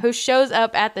 Who shows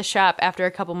up at the shop after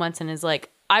a couple months and is like,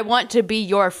 I want to be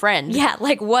your friend. Yeah,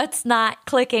 like what's not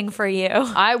clicking for you?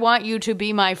 I want you to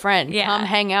be my friend. Yeah. Come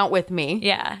hang out with me.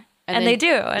 Yeah. And they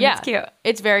do. And it's cute.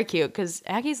 It's very cute because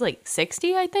Aggie's like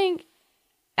 60, I think.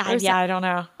 I don't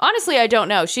know. Honestly, I don't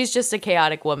know. She's just a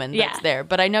chaotic woman that's there.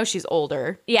 But I know she's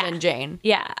older than Jane.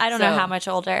 Yeah, I don't know how much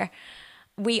older.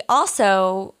 We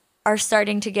also are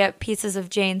starting to get pieces of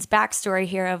Jane's backstory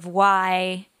here of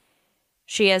why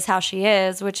she is how she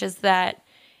is, which is that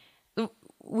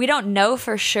we don't know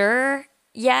for sure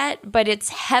yet, but it's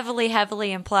heavily,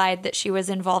 heavily implied that she was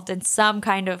involved in some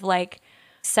kind of like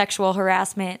sexual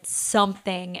harassment,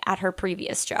 something at her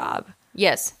previous job.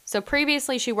 Yes. So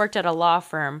previously she worked at a law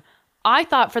firm. I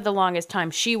thought for the longest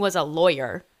time she was a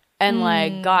lawyer and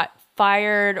like got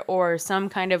fired or some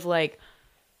kind of like,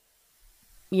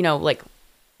 you know, like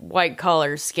white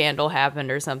collar scandal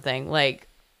happened or something. Like,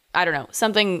 I don't know,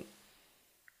 something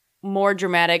more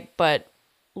dramatic, but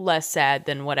less sad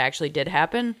than what actually did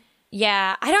happen.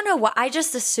 Yeah, I don't know what. I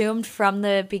just assumed from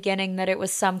the beginning that it was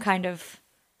some kind of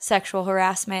sexual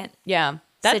harassment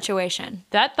situation.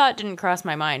 That thought didn't cross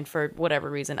my mind for whatever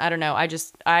reason. I don't know.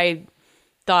 I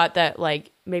thought that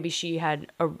like maybe she had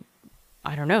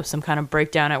I don't know, some kind of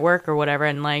breakdown at work or whatever,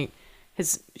 and like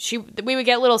we would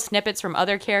get little snippets from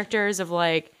other characters of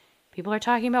like people are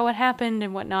talking about what happened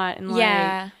and whatnot, and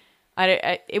like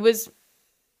it was.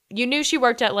 You knew she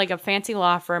worked at like a fancy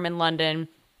law firm in London,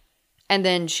 and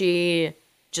then she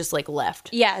just like left.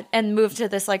 Yeah, and moved to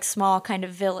this like small kind of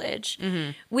village.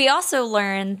 We also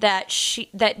learned that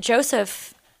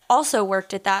Joseph also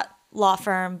worked at that law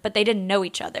firm, but they didn't know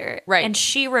each other. Right. And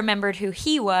she remembered who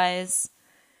he was,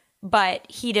 but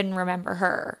he didn't remember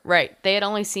her. Right. They had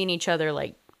only seen each other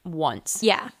like once.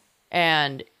 Yeah.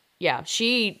 And yeah,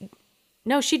 she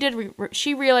did.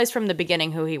 She realized from the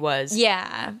beginning who he was.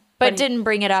 Yeah. But didn't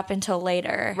bring it up until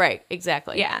later. Right,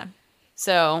 exactly. Yeah.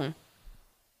 So,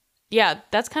 yeah,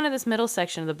 that's kind of this middle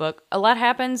section of the book. A lot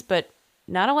happens, but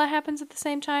not a lot happens at the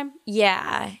same time.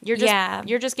 Yeah. You're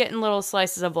just getting little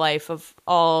slices of life of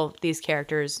all these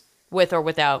characters with or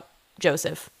without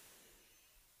Joseph.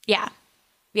 Yeah.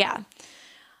 Yeah.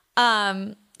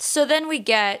 So then we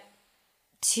get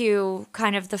to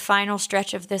kind of the final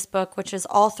stretch of this book, which is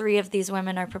all three of these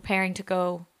women are preparing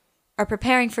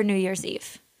for New Year's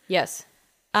Eve. Yes.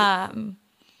 And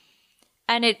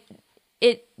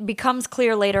it becomes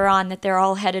clear later on that they're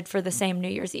all headed for the same New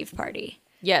Year's Eve party.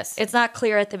 Yes. It's not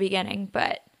clear at the beginning,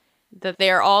 but that they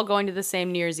are all going to the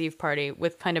same New Year's Eve party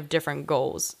with kind of different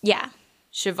goals. Yeah.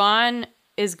 Siobhan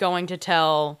is going to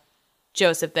tell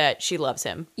Joseph that she loves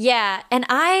him. Yeah, and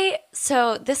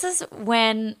so this is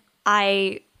when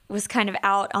I was kind of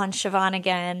out on Siobhan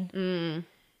again.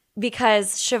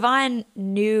 Because Siobhan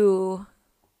knew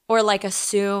or like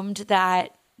assumed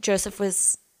that Joseph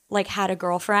was like had a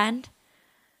girlfriend.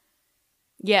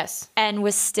 Yes. And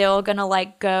was still gonna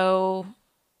like go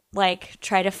like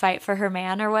try to fight for her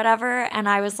man or whatever. And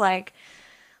I was like,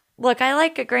 look, I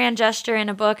like a grand gesture in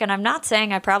a book, and I'm not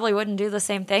saying I probably wouldn't do the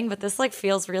same thing, but this like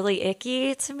feels really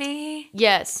icky to me.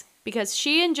 Yes, because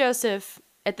she and Joseph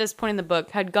at this point in the book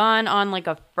had gone on like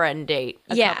a friend date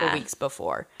a couple weeks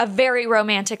before. A very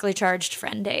romantically charged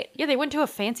friend date. Yeah, they went to a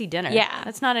fancy dinner. Yeah.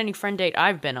 That's not any friend date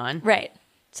I've been on. Right.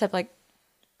 Except like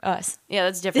us. Yeah,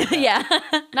 that's different. Yeah.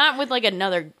 Not with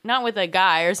a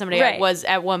guy or somebody I was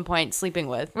at one point sleeping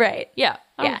with. Right. Yeah.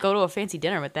 I don't go to a fancy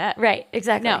dinner with that. Right.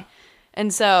 Exactly. No.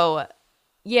 And so,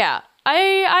 yeah,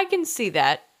 I can see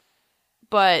that.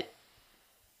 But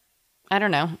I don't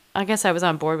know. I guess I was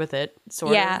on board with it,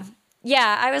 sort of.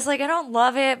 Yeah, I was like, I don't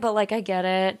love it, but like I get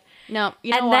it. No,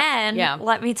 you know and what? then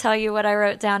let me tell you what I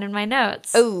wrote down in my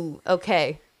notes. Oh,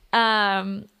 okay.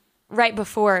 Right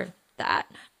before that.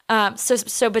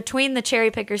 So between the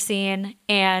cherry picker scene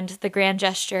and the grand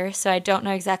gesture, so I don't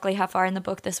know exactly how far in the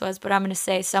book this was, but I'm going to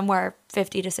say somewhere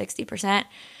 50 to 60%.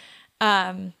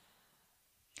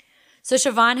 So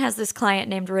Siobhan has this client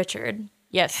named Richard.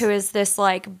 Yes. Who is this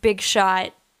like big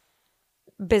shot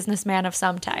businessman of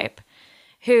some type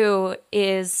who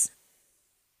is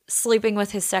sleeping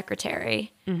with his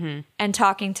secretary and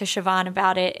talking to Siobhan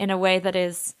about it in a way that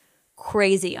is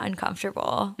crazy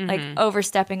uncomfortable, like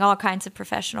overstepping all kinds of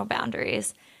professional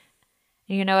boundaries.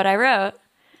 And you know what I wrote?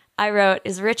 I wrote,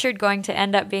 is Richard going to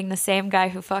end up being the same guy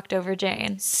who fucked over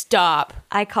Jane? Stop.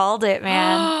 I called it,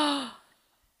 man.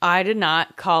 I did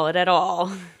not call it at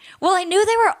all. Well, I knew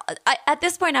they were, at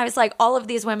this point I was like, all of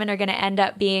these women are going to end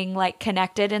up being like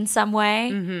connected in some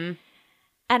way.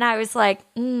 And I was like,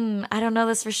 I don't know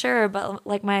this for sure, but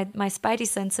like my spidey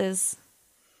senses.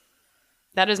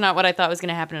 That is not what I thought was going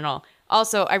to happen at all.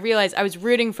 Also, I realized I was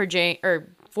rooting for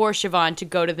for Siobhan to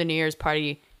go to the New Year's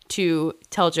party to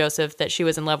tell Joseph that she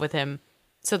was in love with him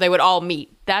so they would all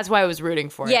meet. That's why I was rooting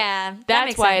for it. Yeah.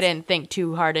 That's why I didn't think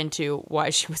too hard into why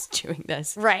she was doing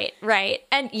this. Right.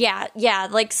 And yeah.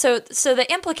 Like, so the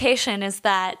implication is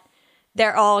that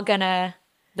they're all gonna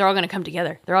come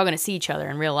together. They're all gonna see each other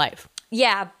in real life.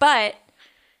 Yeah, but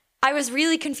I was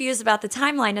really confused about the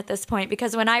timeline at this point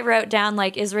because when I wrote down,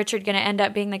 like, is Richard going to end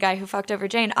up being the guy who fucked over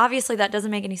Jane? Obviously, that doesn't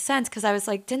make any sense because I was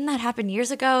like, didn't that happen years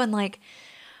ago? And like,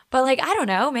 but like, I don't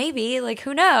know, maybe. Like,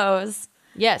 who knows?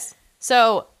 Yes.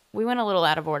 So we went a little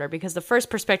out of order because the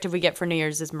first perspective we get for New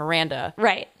Year's is Miranda.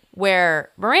 Right. Where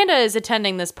Miranda is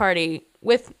attending this party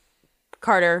with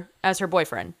Carter as her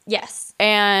boyfriend. Yes.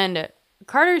 And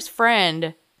Carter's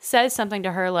friend says something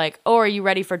to her like, oh, are you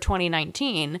ready for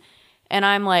 2019? And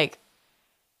I'm like,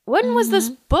 when was this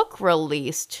book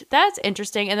released? That's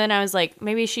interesting. And then I was like,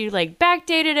 maybe she like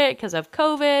backdated it because of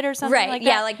COVID or something like that.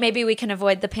 Yeah, like maybe we can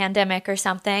avoid the pandemic or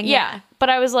something. Yeah. But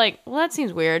I was like, well, that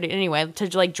seems weird anyway,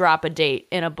 to like drop a date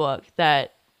in a book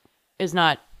that is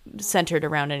not centered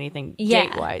around anything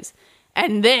date-wise.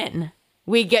 And then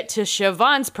we get to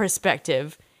Siobhan's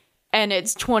perspective and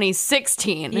it's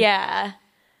 2016. Yeah.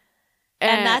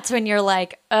 And that's when you're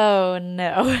like, oh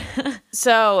no.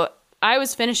 So I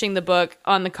was finishing the book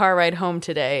on the car ride home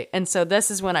today. And so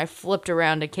this is when I flipped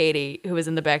around to Katie, who was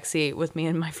in the back seat with me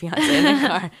and my fiance in the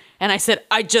car. And I said,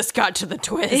 I just got to the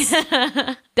twist.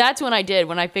 That's when I did,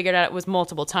 when I figured out it was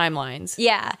multiple timelines.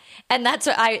 Yeah. And that's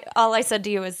what all I said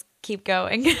to you was keep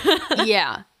going.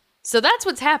 Yeah. So that's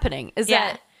what's happening is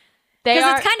that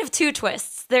because it's kind of two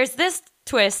twists. There's this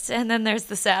twist and then there's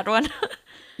the sad one.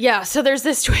 Yeah. So there's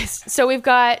this twist. So we've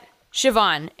got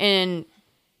Siobhan in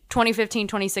 2015,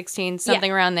 2016,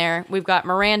 something around there. We've got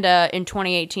Miranda in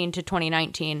 2018 to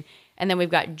 2019. And then we've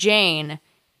got Jane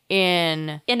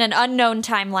in an unknown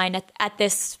timeline at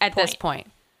this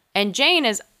point. And Jane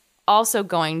is also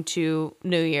going to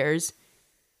New Year's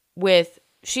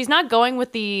she's not going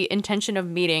with the intention of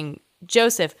meeting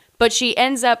Joseph, but she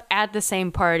ends up at the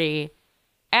same party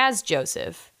as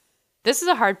Joseph. This is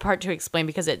a hard part to explain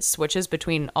because it switches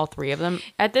between all three of them.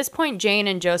 At this point, Jane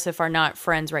and Joseph are not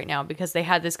friends right now because they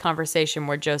had this conversation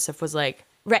where Joseph was like,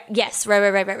 right.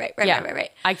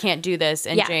 I can't do this.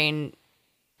 And Jane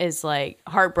is like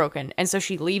heartbroken. And so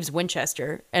she leaves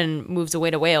Winchester and moves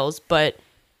away to Wales, but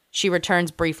she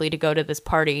returns briefly to go to this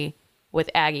party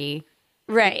with Aggie.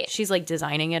 Right. She's like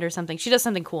designing it or something. She does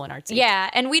something cool and artsy.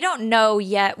 Yeah. And we don't know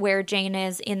yet where Jane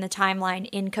is in the timeline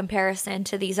in comparison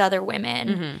to these other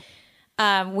women.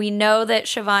 We know that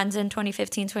Siobhan's in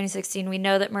 2015, 2016. We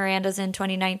know that Miranda's in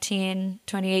 2019,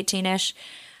 2018-ish.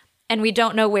 And we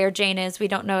don't know where Jane is. We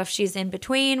don't know if she's in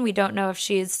between. We don't know if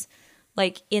she's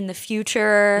like in the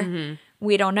future.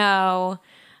 We don't know.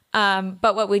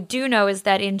 But what we do know is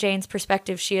that in Jane's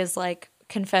perspective, she has like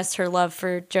confessed her love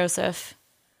for Joseph.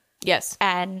 Yes.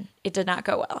 And it did not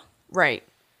go well. Right.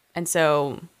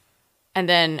 And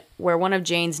then where one of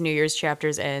Jane's New Year's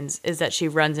chapters ends is that she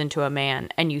runs into a man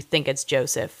and you think it's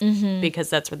Joseph because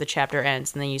that's where the chapter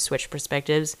ends. And then you switch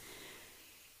perspectives.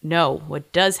 No,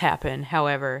 what does happen,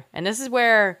 however, and this is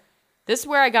where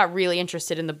I got really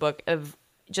interested in the book of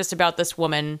just about this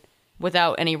woman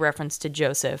without any reference to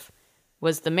Joseph,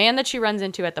 was the man that she runs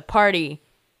into at the party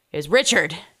is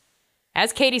Richard,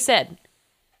 as Katie said.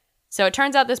 So it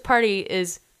turns out this party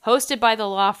is hosted by the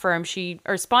law firm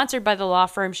sponsored by the law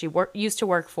firm she used to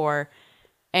work for,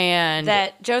 and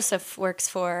that Joseph works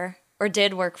for or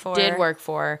did work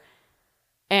for.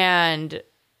 And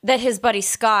that his buddy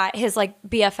Scott, his like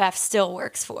BFF, still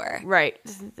works for. Right.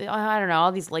 I don't know.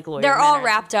 All these like lawyers. They're all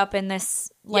wrapped up in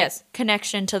this like Yes.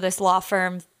 connection to this law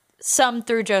firm, some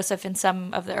through Joseph and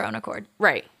some of their own accord.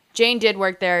 Right. Jane did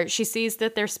work there. She sees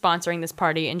that they're sponsoring this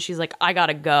party and she's like, I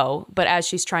gotta go. But as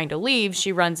she's trying to leave,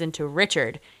 she runs into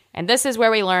Richard. And this is where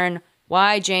we learn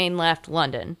why Jane left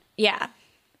London. Yeah.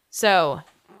 So,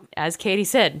 as Katie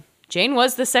said, Jane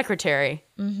was the secretary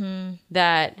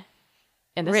that...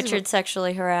 And this Richard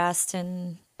sexually harassed,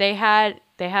 and they had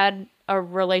a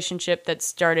relationship that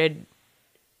started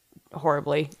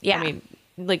horribly. Yeah. I mean,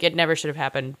 like it never should have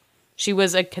happened. She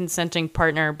was a consenting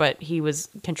partner, but he was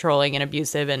controlling and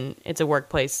abusive, and it's a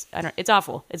workplace. It's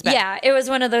awful. It's bad. yeah, it was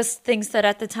one of those things that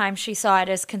at the time she saw it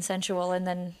as consensual, and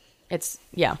then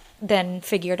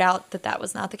figured out that that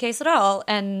was not the case at all,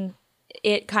 and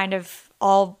it kind of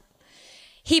all.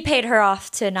 He paid her off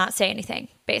to not say anything,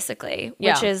 basically,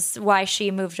 which is why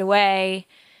she moved away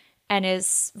and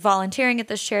is volunteering at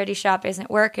this charity shop,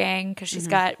 isn't working because she's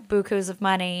got bukus of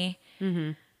money.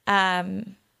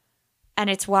 And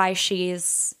it's why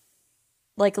she's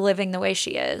like living the way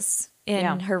she is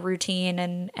in her routine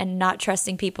and not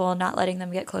trusting people, not letting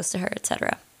them get close to her,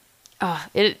 etc.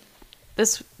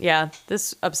 This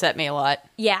upset me a lot.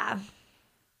 Yeah.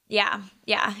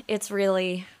 It's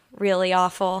really, really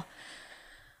awful.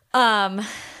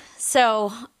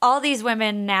 So all these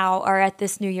women now are at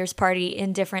this New Year's party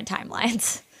in different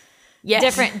timelines.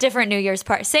 Yes. Different New Year's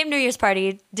party. Same New Year's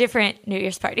party, different New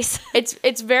Year's parties.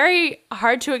 It's very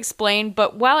hard to explain,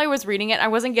 but while I was reading it, I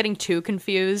wasn't getting too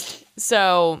confused.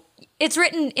 So it's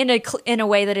written in a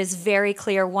way that is very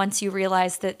clear once you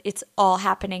realize that it's all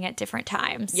happening at different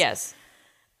times. Yes.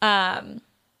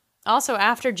 Also,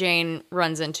 after Jane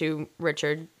runs into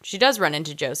Richard, she does run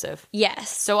into Joseph. Yes.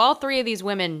 So all three of these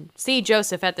women see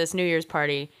Joseph at this New Year's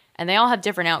party, and they all have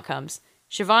different outcomes.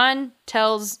 Siobhan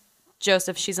tells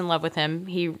Joseph she's in love with him.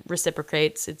 He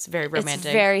reciprocates. It's very romantic.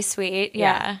 It's very sweet.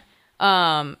 Yeah.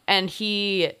 And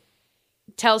he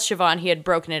tells Siobhan he had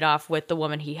broken it off with the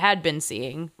woman he had been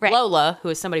seeing. Right. Lola, who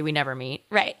is somebody we never meet.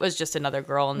 Right. Was just another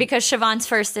girl. Because Siobhan's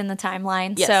first in the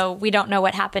timeline, Yes. so we don't know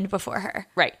what happened before her.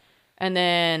 Right. And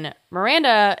then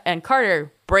Miranda and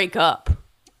Carter break up.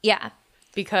 Yeah.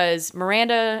 Because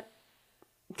Miranda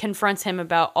confronts him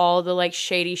about all the like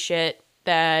shady shit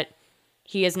that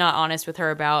he is not honest with her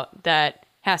about that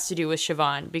has to do with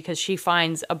Siobhan, because she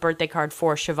finds a birthday card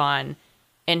for Siobhan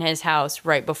in his house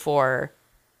right before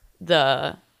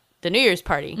the New Year's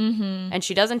party. And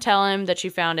she doesn't tell him that she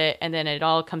found it, and then it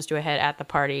all comes to a head at the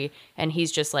party, and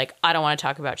he's just like, I don't want to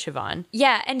talk about Siobhan.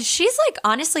 Yeah, and she's like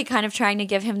honestly kind of trying to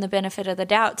give him the benefit of the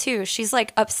doubt too. She's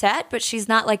like upset, but she's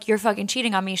not like, you're fucking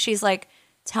cheating on me. She's like,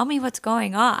 tell me what's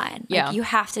going on. Yeah. Like, you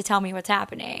have to tell me what's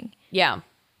happening. Yeah.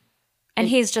 And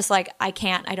he's just like, I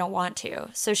can't, I don't want to.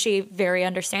 So she very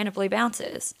understandably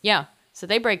bounces. Yeah. So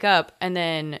they break up, and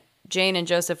then Jane and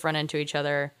Joseph run into each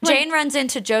other. Jane runs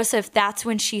into Joseph. That's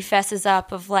when she fesses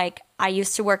up of like, I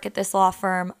used to work at this law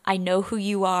firm. I know who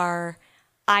you are.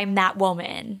 I'm that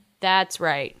woman. That's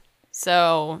right.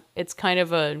 So it's kind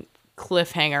of a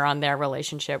cliffhanger on their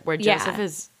relationship where Joseph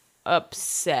is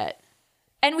upset.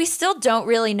 And we still don't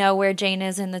really know where Jane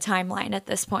is in the timeline at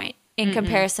this point in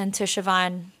comparison to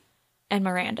Siobhan and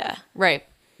Miranda. Right.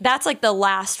 That's like the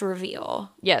last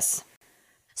reveal. Yes.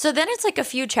 So then it's like a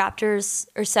few chapters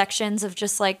or sections of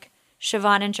just like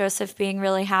Siobhan and Joseph being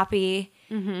really happy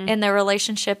in their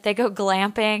relationship. They go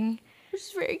glamping. Which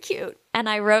is very cute. And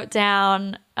I wrote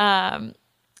down,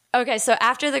 okay, so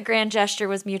after the grand gesture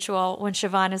was mutual, when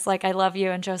Siobhan is like, I love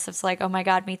you, and Joseph's like, oh my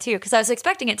God, me too. Because I was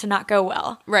expecting it to not go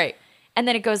well. Right. And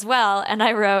then it goes well, and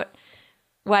I wrote,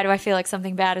 why do I feel like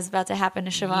something bad is about to happen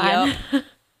to Siobhan? Yep.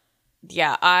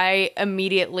 Yeah, I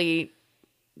immediately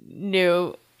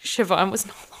knew Siobhan was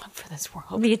no long for this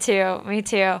world. Me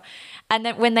too. And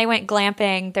then when they went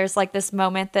glamping, there's like this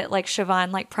moment that like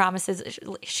Siobhan like promises,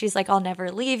 she's like, I'll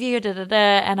never leave you, da da da.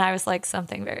 And I was like,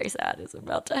 something very sad is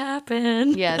about to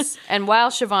happen. Yes. And while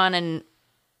Siobhan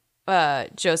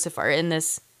and Joseph are in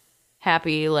this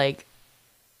happy like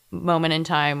moment in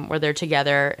time where they're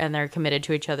together and they're committed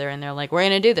to each other and they're like, we're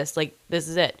going to do this. Like, this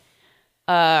is it.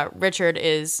 Richard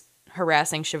is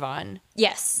harassing Siobhan.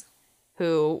 Yes.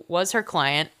 Who was her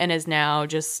client and is now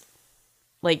just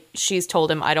like, she's told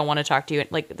him, I don't want to talk to you.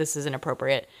 Like, this is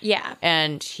inappropriate. Yeah.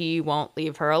 And he won't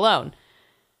leave her alone.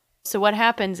 So what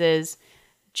happens is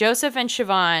Joseph and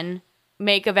Siobhan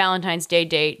make a Valentine's Day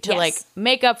date to like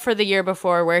make up for the year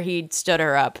before where he stood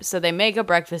her up. So they make a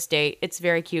breakfast date. It's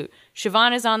very cute.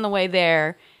 Siobhan is on the way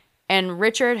there, and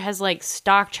Richard has like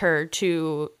stalked her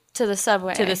to the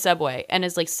subway. And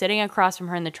is like sitting across from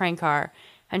her in the train car.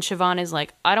 And Siobhan is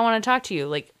like, I don't want to talk to you.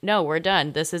 Like, no, we're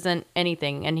done. This isn't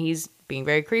anything. And he's being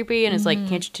very creepy and is like,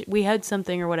 can't you we had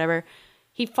something or whatever.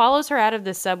 He follows her out of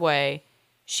the subway.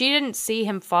 She didn't see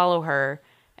him follow her.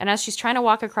 And as she's trying to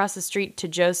walk across the street to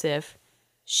Joseph,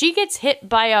 she gets hit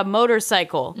by a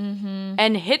motorcycle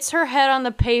and hits her head on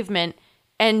the pavement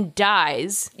and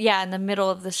dies. Yeah, in the middle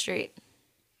of the street.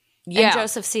 Yeah. And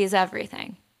Joseph sees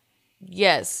everything.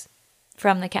 Yes.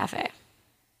 From the cafe.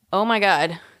 Oh my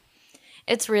God.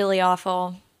 It's really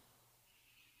awful.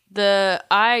 The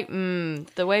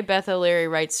way Beth O'Leary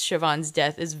writes Siobhan's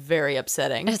death is very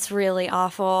upsetting. It's really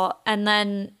awful. And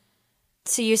then,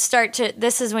 so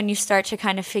this is when you start to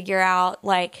kind of figure out,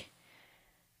 like,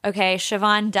 okay,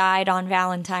 Siobhan died on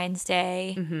Valentine's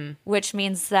Day, which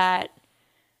means that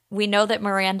we know that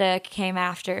Miranda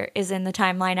is in the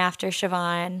timeline after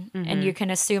Siobhan, and you can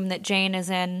assume that Jane is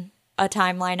in a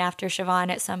timeline after Siobhan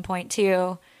at some point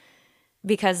too,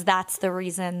 because that's the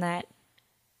reason that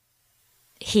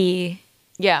he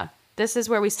this is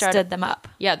where we stood them up.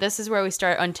 Yeah, this is where we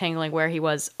start untangling where he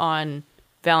was on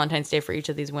Valentine's Day for each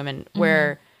of these women,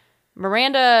 where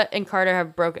Miranda and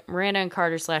Carter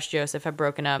 / Joseph have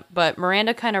broken up, but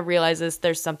Miranda kind of realizes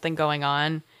there's something going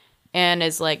on and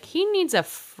is like, he needs a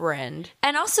friend.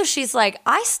 And also she's like,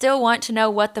 I still want to know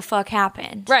what the fuck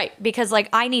happened. Right. Because, like,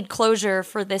 I need closure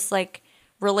for this, like,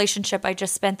 relationship I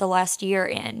just spent the last year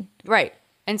in. Right.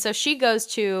 And so she goes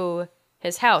to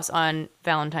his house on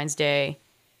Valentine's Day.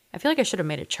 I feel like I should have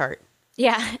made a chart.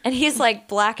 Yeah. And he's, like,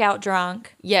 blackout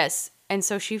drunk. Yes. And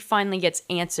so she finally gets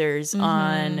answers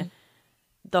on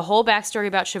the whole backstory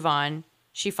about Siobhan.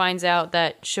 She finds out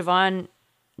that Siobhan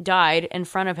died in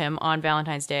front of him on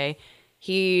Valentine's Day.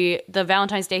 The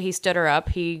Valentine's Day he stood her up,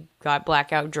 he got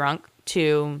blackout drunk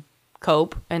to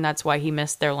cope, and that's why he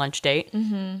missed their lunch date.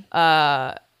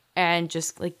 And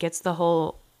just, like, gets the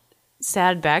whole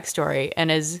sad backstory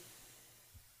and is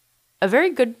a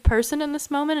very good person in this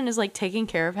moment and is, like, taking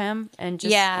care of him and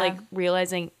just like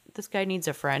realizing this guy needs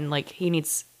a friend, like, he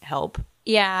needs help.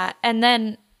 Yeah. And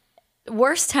then,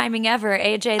 worst timing ever,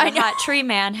 AJ the hot tree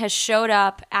man has showed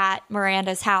up at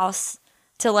Miranda's house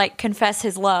to, like, confess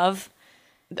his love.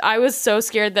 I was so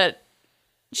scared that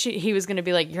he was going to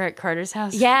be like, you're at Carter's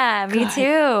house? Yeah, me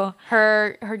too.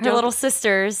 Her little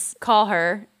sisters call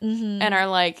her and are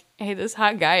like, hey, this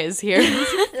hot guy is here.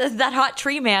 That hot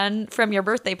tree man from your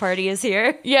birthday party is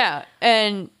here. Yeah.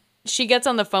 And she gets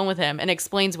on the phone with him and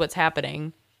explains what's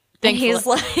happening. And he's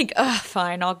like, oh,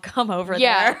 fine, I'll come over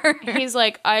there. He's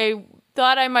like, I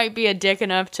thought I might be a dick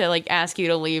enough to, like, ask you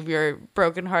to leave your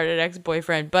brokenhearted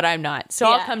ex-boyfriend, but I'm not. So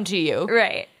I'll come to you.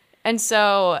 Right. And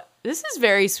so this is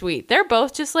very sweet. They're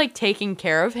both just, like, taking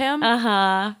care of him.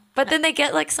 But then they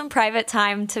get, like, some private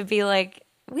time to be like,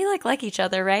 we like each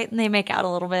other, right? And they make out a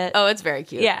little bit. Oh, it's very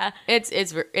cute. Yeah.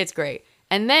 It's great.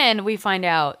 And then we find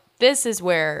out this is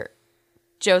where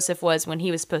Joseph was when he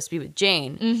was supposed to be with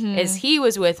Jane, is he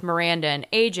was with Miranda and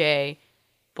AJ,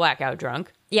 blackout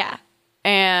drunk. Yeah.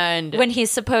 And when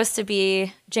he's supposed to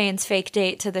be Jane's fake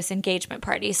date to this engagement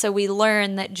party. So we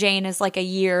learn that Jane is, like, a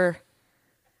year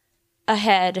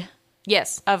ahead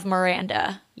of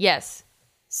Miranda. Yes.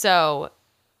 So,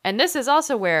 and this is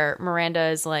also where Miranda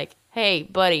is like, hey,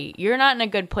 buddy, you're not in a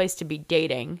good place to be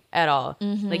dating at all.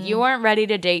 Like, you weren't ready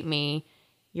to date me.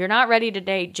 You're not ready to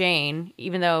date Jane,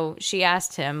 even though she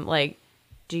asked him, like,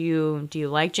 do you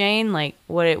like Jane? Like,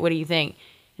 what do you think?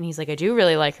 And he's like, I do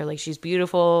really like her. Like, she's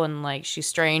beautiful and, like, she's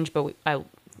strange, but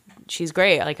she's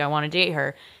great. Like, I want to date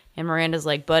her. And Miranda's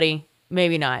like, buddy,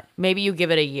 maybe not. Maybe you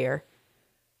give it a year.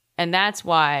 And that's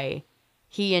why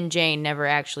he and Jane never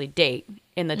actually date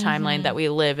in the timeline that we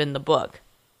live in the book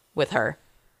with her.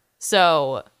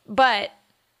 So, but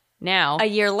now, a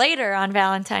year later on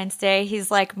Valentine's Day, he's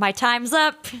like, my time's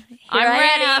up. I'm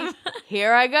ready.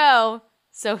 Here I go.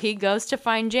 So he goes to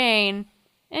find Jane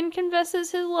and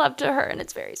confesses his love to her, and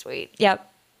it's very sweet. Yep.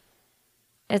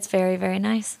 It's very, very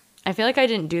nice. I feel like I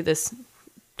didn't do this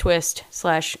twist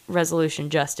 /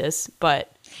 resolution justice,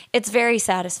 but it's very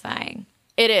satisfying.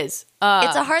 It is.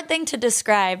 It's a hard thing to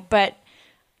describe, but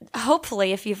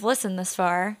hopefully if you've listened this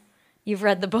far, you've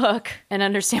read the book. And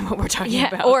understand what we're talking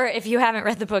about. Or if you haven't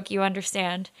read the book, you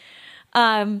understand.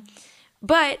 But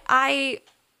I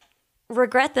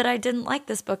regret that I didn't like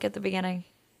this book at the beginning.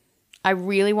 I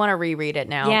really want to reread it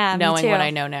now, knowing what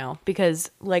I know now.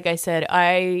 Because, like I said,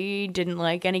 I didn't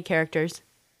like any characters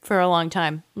for a long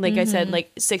time. Like I said,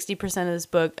 like 60% of this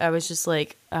book, I was just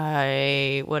like,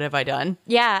 what have I done?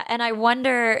 Yeah, and I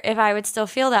wonder if I would still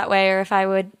feel that way or if I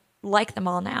would like them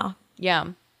all now. Yeah.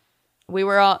 We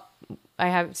were all,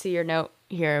 see your note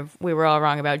here, we were all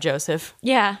wrong about Joseph.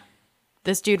 Yeah.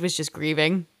 This dude was just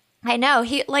grieving. I know.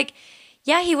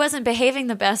 yeah, he wasn't behaving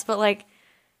the best, but like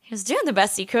he was doing the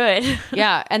best he could.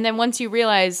 Yeah. And then once you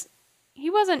realize he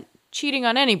wasn't cheating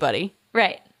on anybody.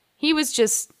 Right. He was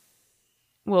just,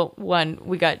 well, one,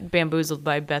 we got bamboozled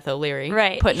by Beth O'Leary.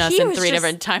 Right. Putting us He in was 3 just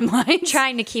different timelines.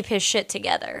 Trying to keep his shit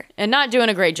together. And not doing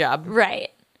a great job. Right.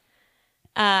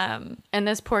 And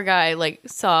this poor guy, like,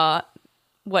 saw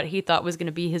what he thought was going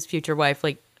to be his future wife,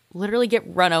 like, literally get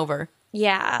run over.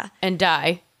 Yeah. And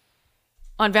die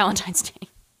on Valentine's Day.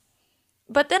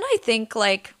 But then I think,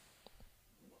 like,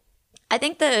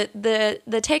 the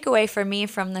takeaway for me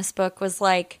from this book was,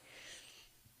 like,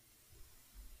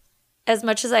 as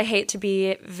much as I hate to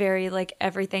be very, like,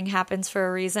 everything happens for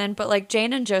a reason, but, like,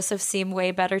 Jane and Joseph seem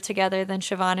way better together than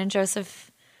Siobhan and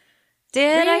Joseph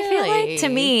did, I feel like, to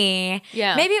me.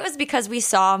 Yeah. Maybe it was because we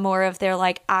saw more of their,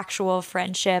 like, actual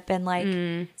friendship and,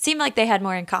 like, seemed like they had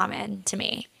more in common to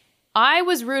me. I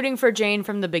was rooting for Jane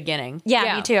from the beginning.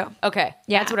 Yeah, me too. Okay.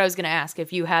 Yeah. That's what I was going to ask.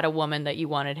 If you had a woman that you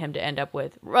wanted him to end up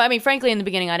with. I mean, frankly, in the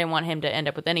beginning, I didn't want him to end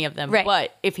up with any of them. Right.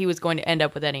 But if he was going to end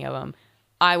up with any of them,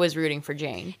 I was rooting for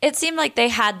Jane. It seemed like they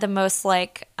had the most,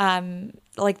 like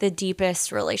the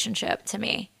deepest relationship to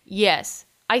me. Yes.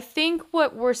 I think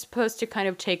what we're supposed to kind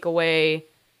of take away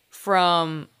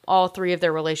from all 3 of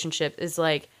their relationship is,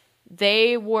 like,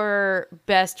 they were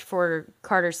best for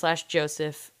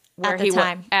Carter/Joseph where at the he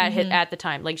time. was at the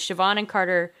time. Like, Siobhan and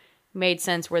Carter made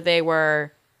sense where they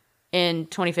were in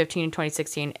 2015 and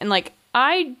 2016. And, like,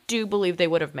 I do believe they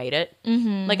would have made it.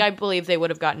 Mm-hmm. Like, I believe they would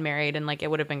have gotten married and, like, it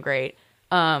would have been great.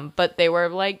 But they were,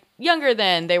 like, younger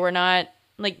then. They were not,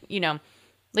 like, you know,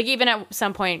 like, even at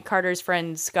some point, Carter's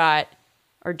friend Scott,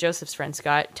 or Joseph's friend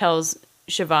Scott, tells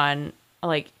Siobhan,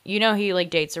 like, you know, he,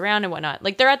 like, dates around and whatnot.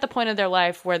 Like, they're at the point of their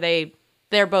life where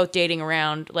they're both dating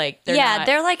around. Like,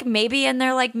 they're, like, maybe in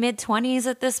their, like, mid-20s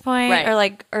at this point. Right. Or,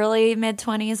 like, early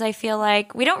mid-20s, I feel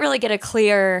like. We don't really get a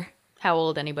clear... how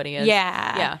old anybody is.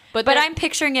 Yeah. Yeah. But I'm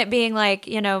picturing it being, like,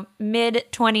 you know,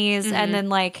 mid-20s and then,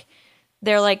 like,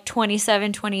 they're, like,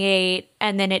 27, 28,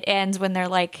 and then it ends when they're,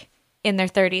 like, in their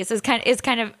 30s. It's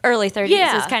kind of early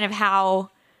 30s is kind of how...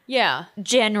 Yeah.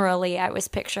 Generally, I was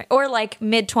picturing, or like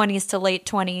mid-20s to late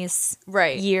 20s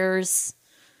years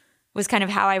was kind of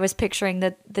how I was picturing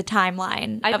the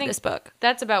timeline of this book.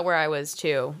 That's about where I was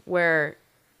too, where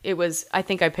it was, I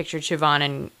think I pictured Siobhan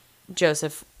and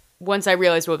Joseph, once I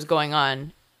realized what was going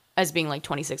on, as being like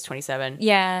 26, 27.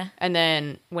 Yeah. And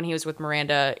then when he was with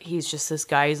Miranda, he's just this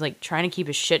guy who's like trying to keep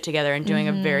his shit together and doing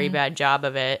a very bad job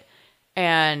of it.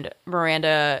 And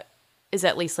Miranda is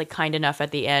at least like kind enough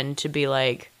at the end to be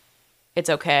like, it's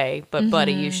okay, but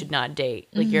buddy, you should not date.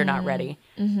 Like, you're not ready.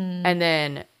 And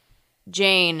then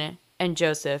Jane and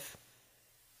Joseph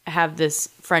have this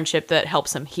friendship that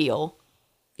helps them heal.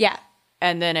 Yeah.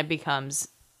 And then it becomes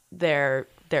they're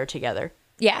together.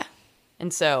 Yeah.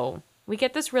 And so we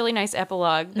get this really nice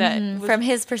epilogue that was, from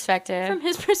his perspective. From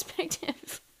his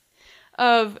perspective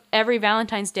of every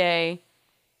Valentine's Day,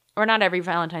 or not every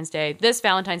Valentine's Day, this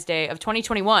Valentine's Day of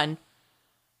 2021,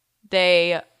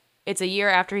 it's a year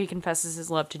after he confesses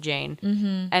his love to Jane.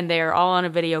 And they're all on a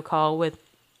video call with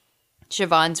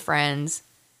Siobhan's friends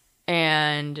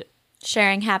and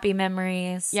sharing happy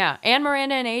memories. Yeah. And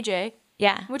Miranda and AJ.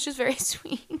 Yeah. Which is very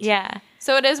sweet. Yeah.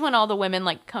 So it is when all the women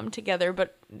like come together,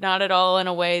 but not at all in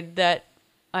a way that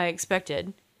I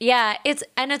expected. Yeah. It's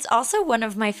also one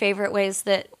of my favorite ways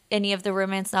that any of the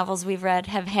romance novels we've read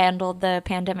have handled the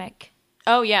pandemic.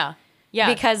 Oh, yeah.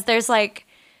 Yeah. Because there's like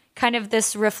kind of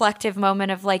this reflective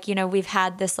moment of like, you know, we've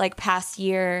had this like past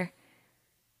year.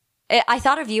 I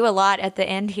thought of you a lot at the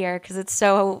end here because it's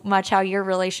so much how your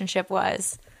relationship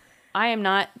was. I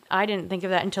didn't think of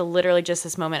that until literally just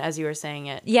this moment as you were saying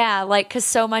it. Yeah, like, because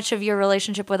so much of your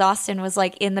relationship with Austin was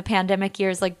like in the pandemic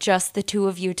years, like just the two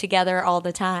of you together all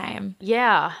the time.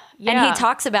 Yeah. Yeah. And he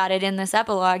talks about it in this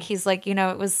epilogue. He's like, you know,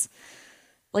 it was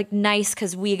like nice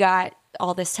because we got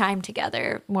all this time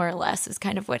together, more or less, is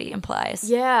kind of what he implies.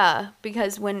 Yeah,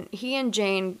 because when he and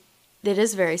Jane, it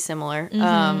is very similar.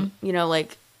 You know,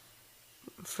 like,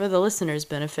 for the listeners'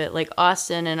 benefit, like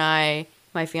Austin and I,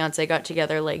 my fiance, got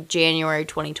together like January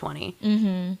 2020.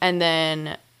 And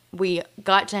then we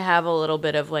got to have a little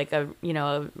bit of like a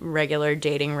regular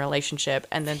dating relationship.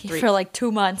 And then for like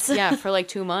 2 months. Yeah, for like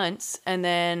 2 months. And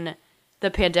then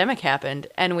the pandemic happened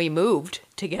and we moved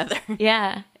together.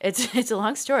 Yeah. It's a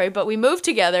long story, but we moved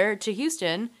together to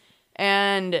Houston.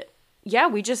 And yeah,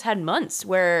 we just had months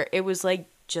where it was like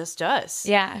just us.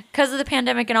 Yeah, because of the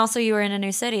pandemic, and also you were in a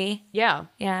new city. Yeah.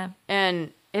 Yeah.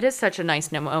 And it is such a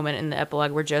nice moment in the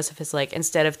epilogue where Joseph is like,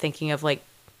 instead of thinking of like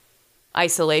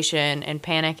isolation and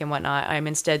panic and whatnot, I'm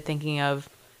instead thinking of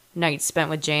nights spent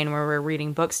with Jane where we're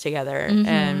reading books together.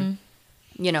 And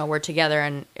we're together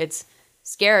and it's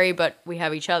scary, but we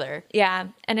have each other. Yeah,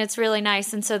 and it's really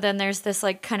nice. And so then there's this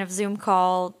like kind of Zoom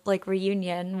call like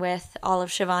reunion with all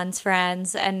of Siobhan's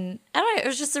friends, and I don't know, it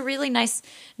was just a really nice.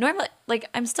 Normally, like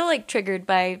I'm still like triggered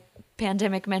by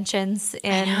pandemic mentions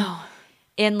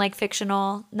in like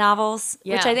fictional novels,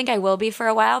 which I think I will be for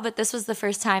a while. But this was the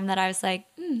first time that I was like,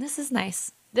 this is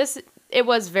nice. It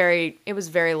was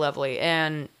very lovely,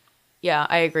 and yeah,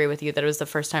 I agree with you that it was the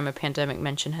first time a pandemic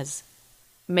mention has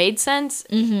made sense.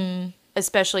 Mm-hmm.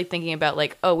 Especially thinking about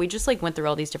like, oh, we just like went through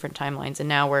all these different timelines and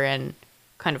now we're in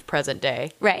kind of present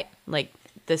day. Right. Like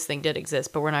this thing did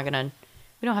exist, but we don't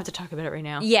have to talk about it right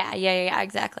now. Yeah,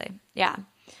 exactly. Yeah.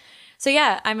 So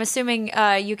yeah, I'm assuming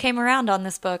you came around on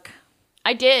this book.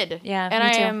 I did. Yeah,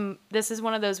 and this is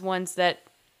one of those ones that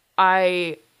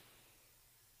gosh,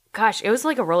 it was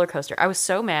like a roller coaster. I was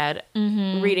so mad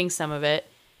reading some of it.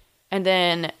 And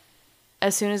then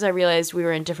as soon as I realized we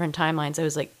were in different timelines, I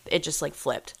was like, it just like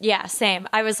flipped. Yeah, same.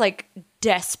 I was like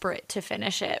desperate to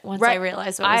finish it once I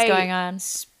realized what was going on.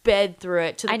 Sped through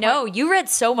it. I know. You read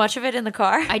so much of it in the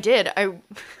car. I did. I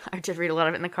did read a lot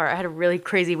of it in the car. I had a really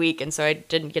crazy week, and so I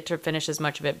didn't get to finish as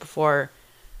much of it before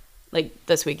like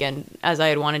this weekend as I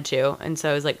had wanted to. And so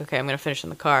I was like, okay, I'm going to finish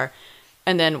in the car.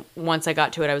 And then once I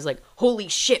got to it, I was like, holy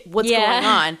shit, what's going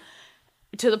on?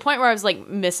 To the point where I was like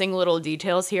missing little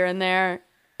details here and there.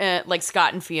 Like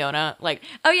Scott and Fiona, like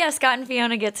oh yeah, Scott and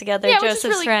Fiona get together,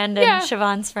 Joseph's friend and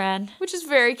Siobhan's friend, which is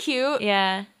very cute.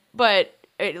 Yeah, but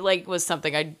it like was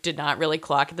something I did not really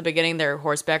clock at the beginning. Their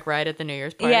horseback ride at the New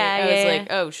Year's party. I was like,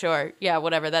 oh sure, yeah,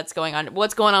 whatever, that's going on.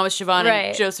 What's going on with Siobhan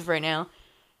and Joseph right now?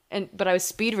 But I was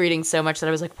speed reading so much that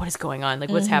I was like, what is going on? Like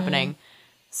what's happening?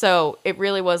 So it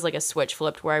really was like a switch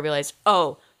flipped where I realized,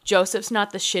 oh, Joseph's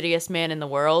not the shittiest man in the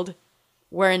world.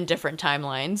 We're in different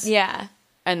timelines. Yeah,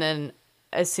 and then.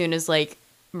 As soon as like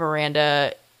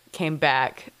Miranda came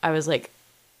back, I was like,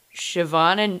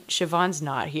 Siobhan's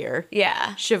not here.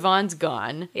 Yeah. Siobhan's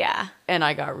gone. Yeah. And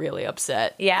I got really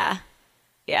upset. Yeah.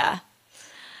 Yeah.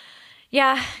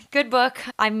 Yeah. Good book.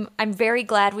 I'm very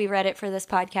glad we read it for this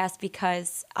podcast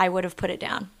because I would have put it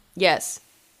down. Yes.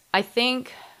 I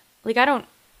think like I don't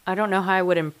know how I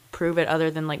would improve it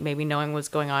other than like maybe knowing what's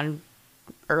going on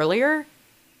earlier.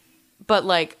 But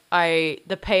like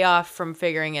the payoff from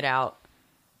figuring it out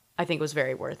I think was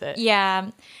very worth it.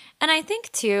 Yeah. And I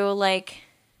think too, like,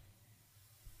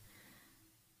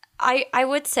 I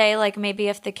would say, like, maybe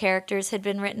if the characters had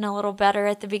been written a little better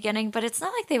at the beginning, but it's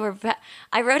not like they were,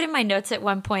 I wrote in my notes at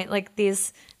one point, like,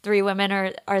 these three women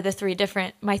are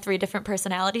my three different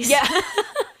personalities. Yeah.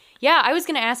 Yeah, I was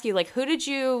going to ask you, like, who did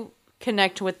you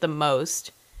connect with the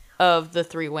most of the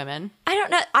three women? I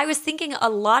don't know. I was thinking a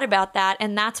lot about that,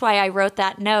 and that's why I wrote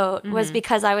that note, was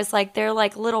because I was like, they're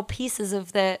like little pieces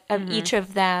of each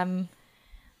of them.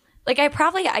 Like, I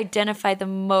probably identified the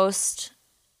most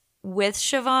with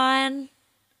Siobhan,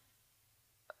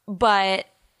 and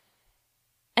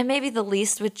maybe the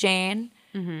least with Jane,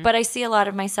 but I see a lot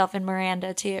of myself in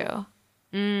Miranda too.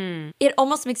 It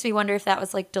almost makes me wonder if that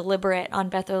was like deliberate on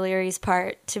Beth O'Leary's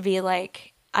part to be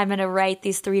like, I'm going to write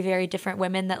these three very different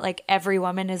women that like every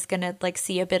woman is going to like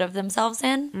see a bit of themselves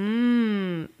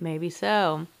in. Maybe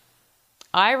so.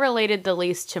 I related the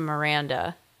least to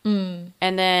Miranda. And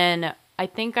then I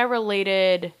think I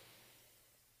related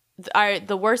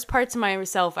the worst parts of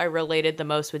myself I related the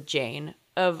most with Jane.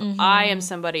 I am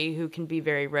somebody who can be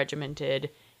very regimented,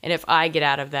 and if I get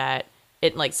out of that,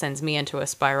 it like sends me into a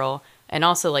spiral. And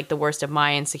also like the worst of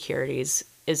my insecurities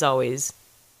is always,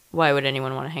 why would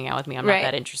anyone want to hang out with me? I'm not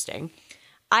that interesting.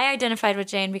 I identified with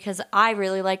Jane because I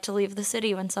really like to leave the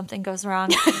city when something goes wrong.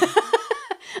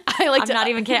 I'm not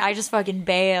even kidding. I just fucking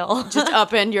bail. Just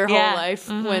upend your whole life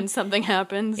when something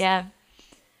happens. Yeah.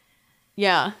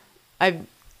 Yeah.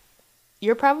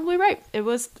 You're probably right.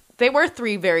 They were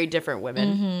three very different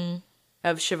women.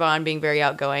 Of Siobhan being very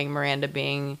outgoing, Miranda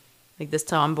being like this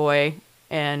tomboy,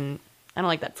 and I don't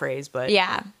like that phrase, but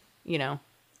you know,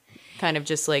 kind of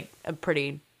just like a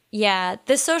pretty... Yeah,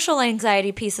 the social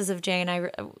anxiety pieces of Jane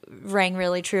rang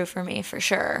really true for me, for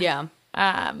sure. Yeah.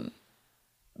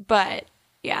 But,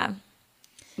 yeah.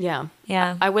 Yeah.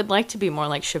 Yeah. I would like to be more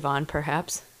like Siobhan,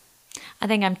 perhaps. I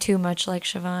think I'm too much like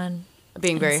Siobhan.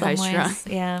 Being very high-strung.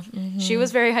 Yeah. She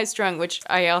was very high-strung, which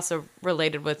I also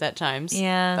related with at times.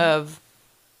 Yeah. Of,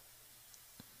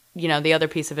 you know, the other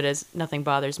piece of it is nothing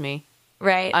bothers me.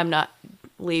 Right.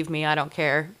 Leave me, I don't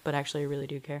care, but actually I really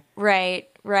do care. Right.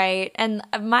 And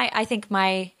I think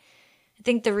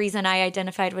the reason I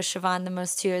identified with Siobhan the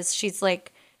most too is she's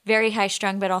like very high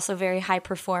strung, but also very high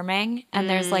performing. And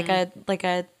there's like a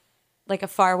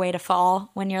far way to fall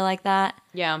when you're like that.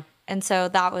 Yeah. And so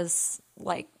that was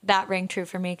like, that rang true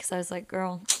for me because I was like,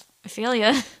 girl, I feel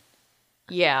you.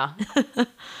 Yeah.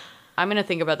 I'm going to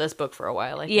think about this book for a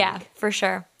while, I think. Yeah, for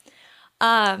sure.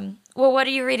 Well, what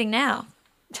are you reading now?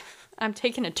 I'm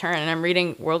taking a turn and I'm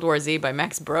reading World War Z by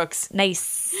Max Brooks.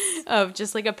 Nice. Of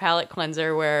just like a palate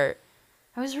cleanser where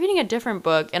I was reading a different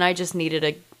book and I just needed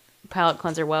a palate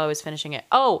cleanser while I was finishing it.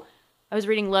 Oh, I was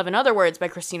reading Love in Other Words by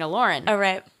Christina Lauren. Oh,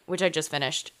 right. Which I just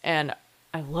finished, and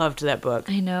I loved that book.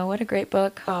 I know, what a great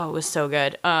book. Oh, it was so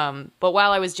good. But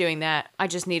while I was doing that, I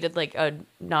just needed like a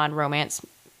non-romance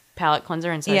palate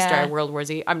cleanser, and so I started World War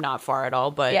Z. I'm not far at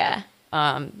all, but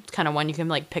it's kind of one you can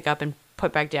like pick up and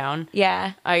put back down.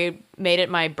 Yeah. I made it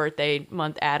my birthday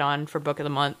month add-on for Book of the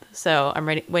Month, so I'm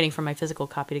waiting for my physical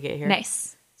copy to get here.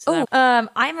 Nice. So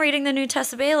I'm reading the new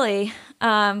Tessa Bailey,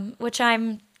 which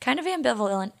I'm kind of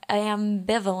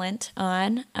ambivalent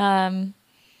on.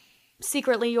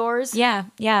 Secretly Yours. Yeah.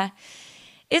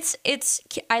 It's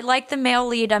I like the male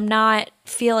lead. I'm not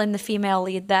feeling the female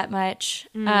lead that much.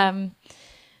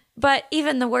 But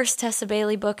even the worst Tessa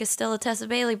Bailey book is still a Tessa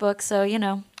Bailey book, so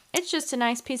It's just a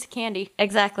nice piece of candy.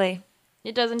 Exactly.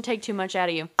 It doesn't take too much out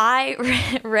of you.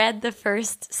 I read the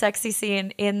first sexy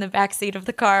scene in the backseat of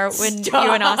the car when you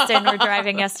and Austin were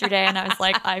driving yesterday, and I was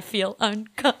like, I feel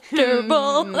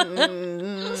uncomfortable.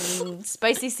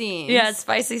 Spicy scenes. Yeah,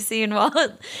 spicy scene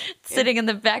while sitting in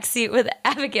the backseat with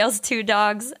Abigail's 2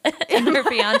 dogs and her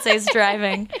fiance's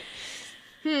driving.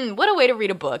 What a way to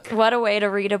read a book. What a way to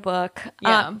read a book.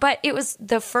 Yeah. But it was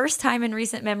the first time in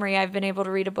recent memory I've been able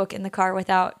to read a book in the car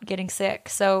without getting sick.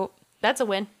 So that's a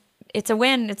win. It's a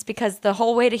win. It's because the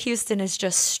whole way to Houston is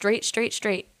just straight.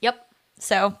 Yep.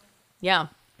 So, yeah.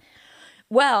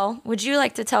 Well, would you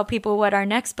like to tell people what our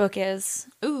next book is?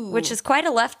 Ooh. Which is quite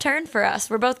a left turn for us.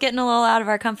 We're both getting a little out of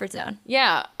our comfort zone.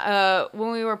 Yeah.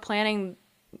 When we were planning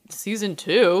season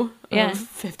 2 of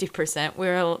 50%, we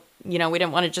were, we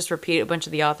didn't want to just repeat a bunch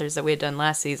of the authors that we had done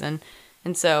last season.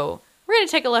 And so we're going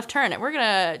to take a left turn and we're going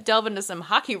to delve into some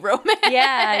hockey romance.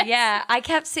 Yeah.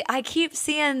 I keep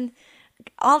seeing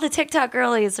all the TikTok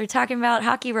girlies are talking about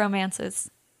hockey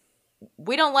romances.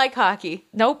 We don't like hockey.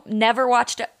 Nope, never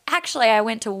watched it. Actually, I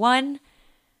went to one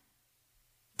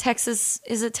Texas.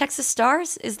 Is it Texas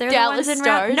Stars? Is there Dallas the ones in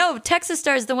Stars? No, Texas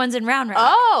Stars, the ones in Round Rock.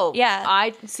 Oh, yeah.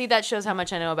 I see. That shows how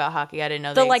much I know about hockey. I didn't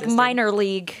know the they existed. minor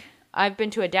league. I've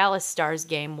been to a Dallas Stars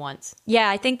game once.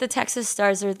 Yeah, I think the Texas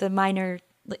Stars are the minor.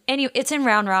 Anyway, it's in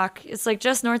Round Rock. It's like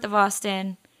just north of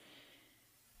Austin.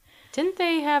 Didn't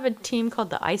they have a team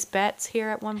called the Ice Bats here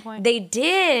at one point? They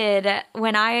did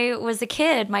when I was a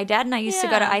kid. My dad and I used to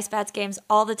go to Ice Bats games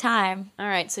all the time. All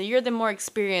right, so you're the more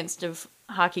experienced of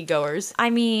hockey goers. I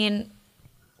mean,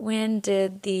 when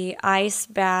did the Ice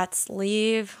Bats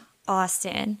leave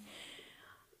Austin?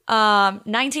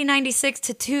 1996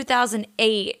 to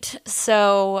 2008.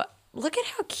 So look at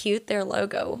how cute their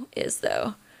logo is,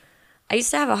 though. I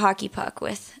used to have a hockey puck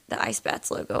with the Ice Bats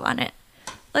logo on it.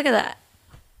 Look at that.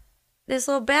 This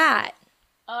little bat.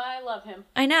 I love him.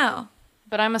 I know.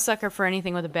 But I'm a sucker for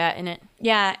anything with a bat in it.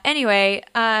 Yeah, anyway,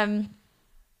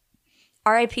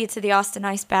 R.I.P. to the Austin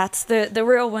Ice Bats. The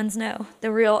real ones know.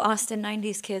 The real Austin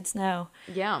 90s kids know.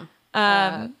 Yeah.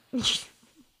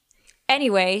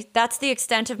 Anyway, that's the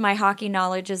extent of my hockey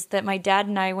knowledge, is that my dad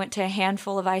and I went to a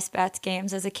handful of Ice Bats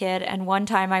games as a kid, and one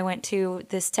time I went to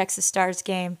this Texas Stars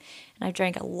game, and I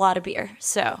drank a lot of beer.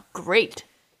 So great.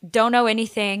 Don't know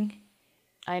anything.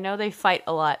 I know they fight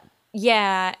a lot.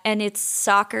 Yeah, and it's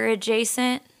soccer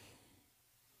adjacent.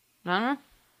 I don't know.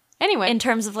 Anyway. In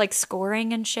terms of like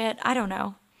scoring and shit. I don't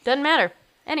know. Doesn't matter.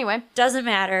 Anyway. Doesn't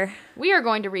matter. We are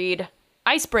going to read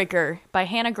Icebreaker by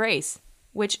Hannah Grace,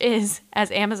 which is,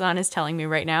 as Amazon is telling me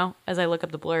right now, as I look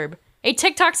up the blurb, a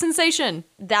TikTok sensation.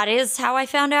 That is how I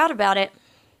found out about it.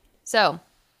 So,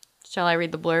 shall I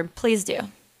read the blurb? Please do.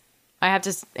 I have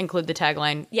to include the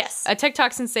tagline. Yes. A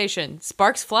TikTok sensation.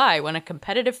 Sparks fly when a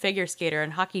competitive figure skater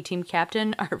and hockey team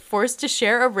captain are forced to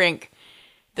share a rink.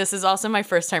 This is also my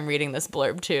first time reading this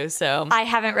blurb, too, so... I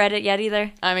haven't read it yet,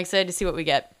 either. I'm excited to see what we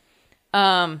get.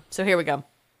 So here we go.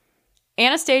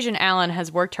 Anastasia Allen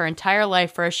has worked her entire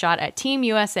life for a shot at Team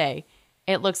USA.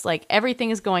 It looks like everything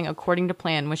is going according to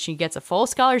plan when she gets a full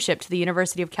scholarship to the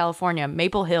University of California,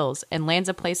 Maple Hills, and lands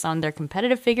a place on their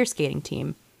competitive figure skating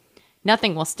team.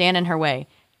 Nothing will stand in her way,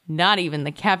 not even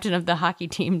the captain of the hockey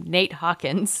team, Nate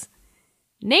Hawkins.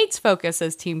 Nate's focus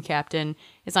as team captain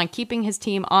is on keeping his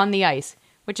team on the ice,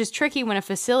 which is tricky when a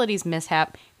facilities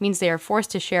mishap means they are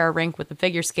forced to share a rink with the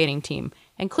figure skating team,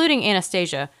 including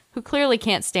Anastasia, who clearly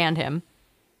can't stand him.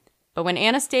 But when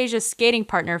Anastasia's skating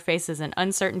partner faces an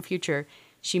uncertain future,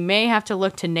 she may have to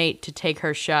look to Nate to take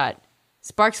her shot.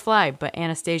 Sparks fly, but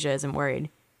Anastasia isn't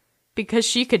worried. Because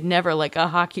she could never like a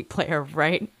hockey player,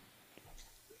 right?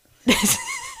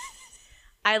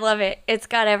 I love it. It's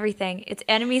got everything. It's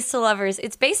enemies to lovers.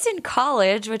 It's based in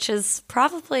college, which is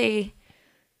probably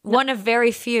one of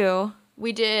very few.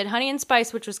 We did Honey and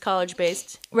Spice, which was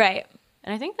college-based. Right.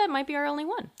 And I think that might be our only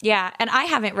one. Yeah, and I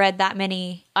haven't read that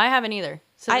many. I haven't either.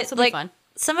 So this will be fun.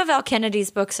 Some of Al Kennedy's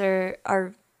books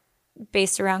are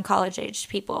based around college-aged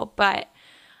people, but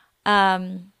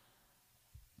yeah,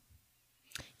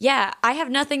 I have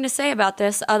nothing to say about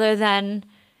this other than,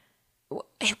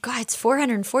 God, it's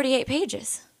 448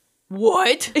 pages.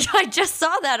 What? I just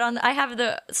saw that I have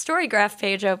the Storygraph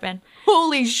page open.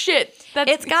 Holy shit.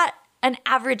 It's got an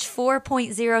average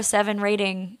 4.07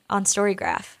 rating on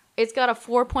Storygraph. It's got a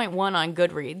 4.1 on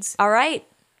Goodreads. All right.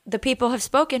 The people have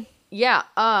spoken. Yeah.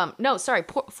 No, sorry.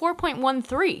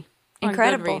 4.13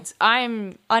 Incredible. on Goodreads.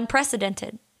 I'm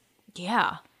unprecedented.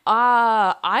 Yeah.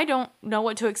 I don't know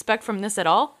what to expect from this at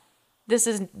all. This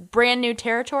is brand new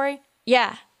territory.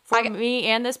 Yeah. For me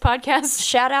and this podcast.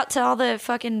 Shout out to all the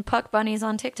fucking puck bunnies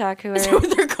on TikTok who are... Is that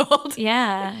what they're called?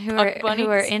 Yeah. Who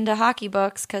are into hockey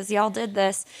books because y'all did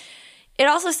this. It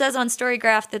also says on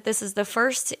Storygraph that this is the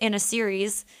first in a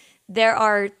series. There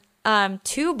are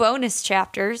 2 bonus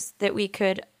chapters that we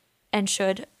could and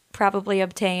should probably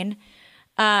obtain.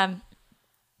 And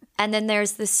then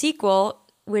there's the sequel,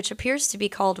 which appears to be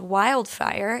called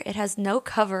Wildfire. It has no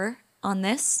cover on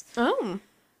this. Oh.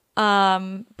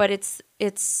 But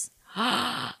it's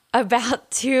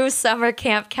about 2 summer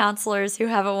camp counselors who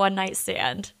have a one-night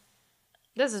stand.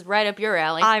 This is right up your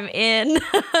alley. I'm in.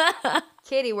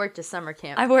 Katie worked a summer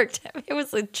camp. It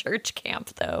was a church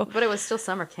camp, though. But it was still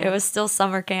summer camp. It was still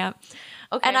summer camp.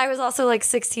 Okay. And I was also like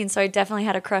 16, so I definitely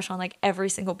had a crush on like every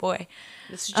single boy.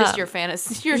 This is just your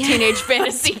fantasy, your teenage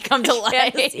fantasy come to life.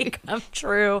 Fantasy come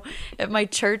true at my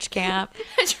church camp.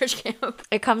 Church camp.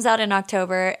 It comes out in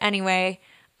October anyway.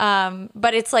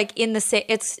 But it's like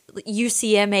it's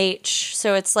UCMH,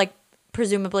 so it's like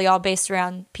presumably all based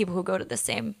around people who go to the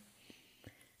same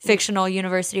fictional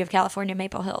University of California,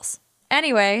 Maple Hills.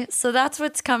 Anyway, so that's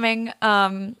what's coming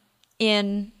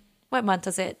in... What month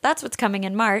is it? That's what's coming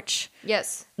in March.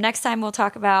 Yes. Next time we'll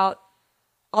talk about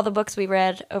all the books we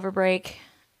read over break.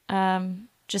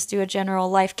 Just do a general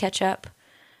life catch-up.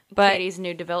 But Katie's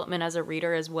new development as a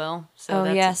reader as well. So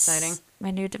that's exciting.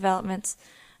 My new developments.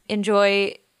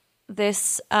 Enjoy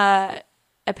this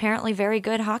apparently very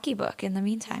good hockey book in the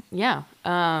meantime. Yeah.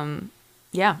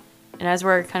 Yeah. And as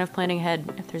we're kind of planning ahead,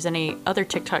 if there's any other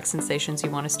TikTok sensations you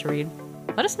want us to read,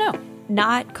 let us know.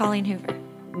 Not Colleen Hoover.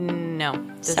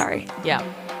 No. Sorry. Yeah.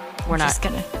 We're not. Just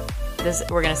gonna.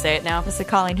 We're gonna say it now. This is a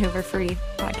Colleen Hoover free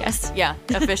podcast. Yeah.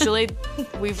 Officially,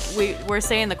 we're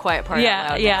saying the quiet part. Yeah. Out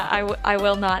loud yeah. now. I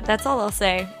will not. That's all I'll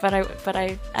say. But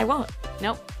I won't.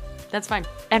 Nope. That's fine.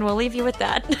 And we'll leave you with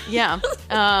that. Yeah.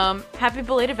 Happy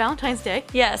belated Valentine's Day.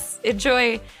 Yes.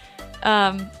 Enjoy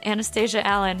Anastasia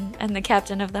Allen and the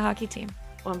captain of the hockey team.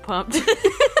 I'm pumped.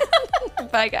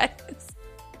 Bye, guys.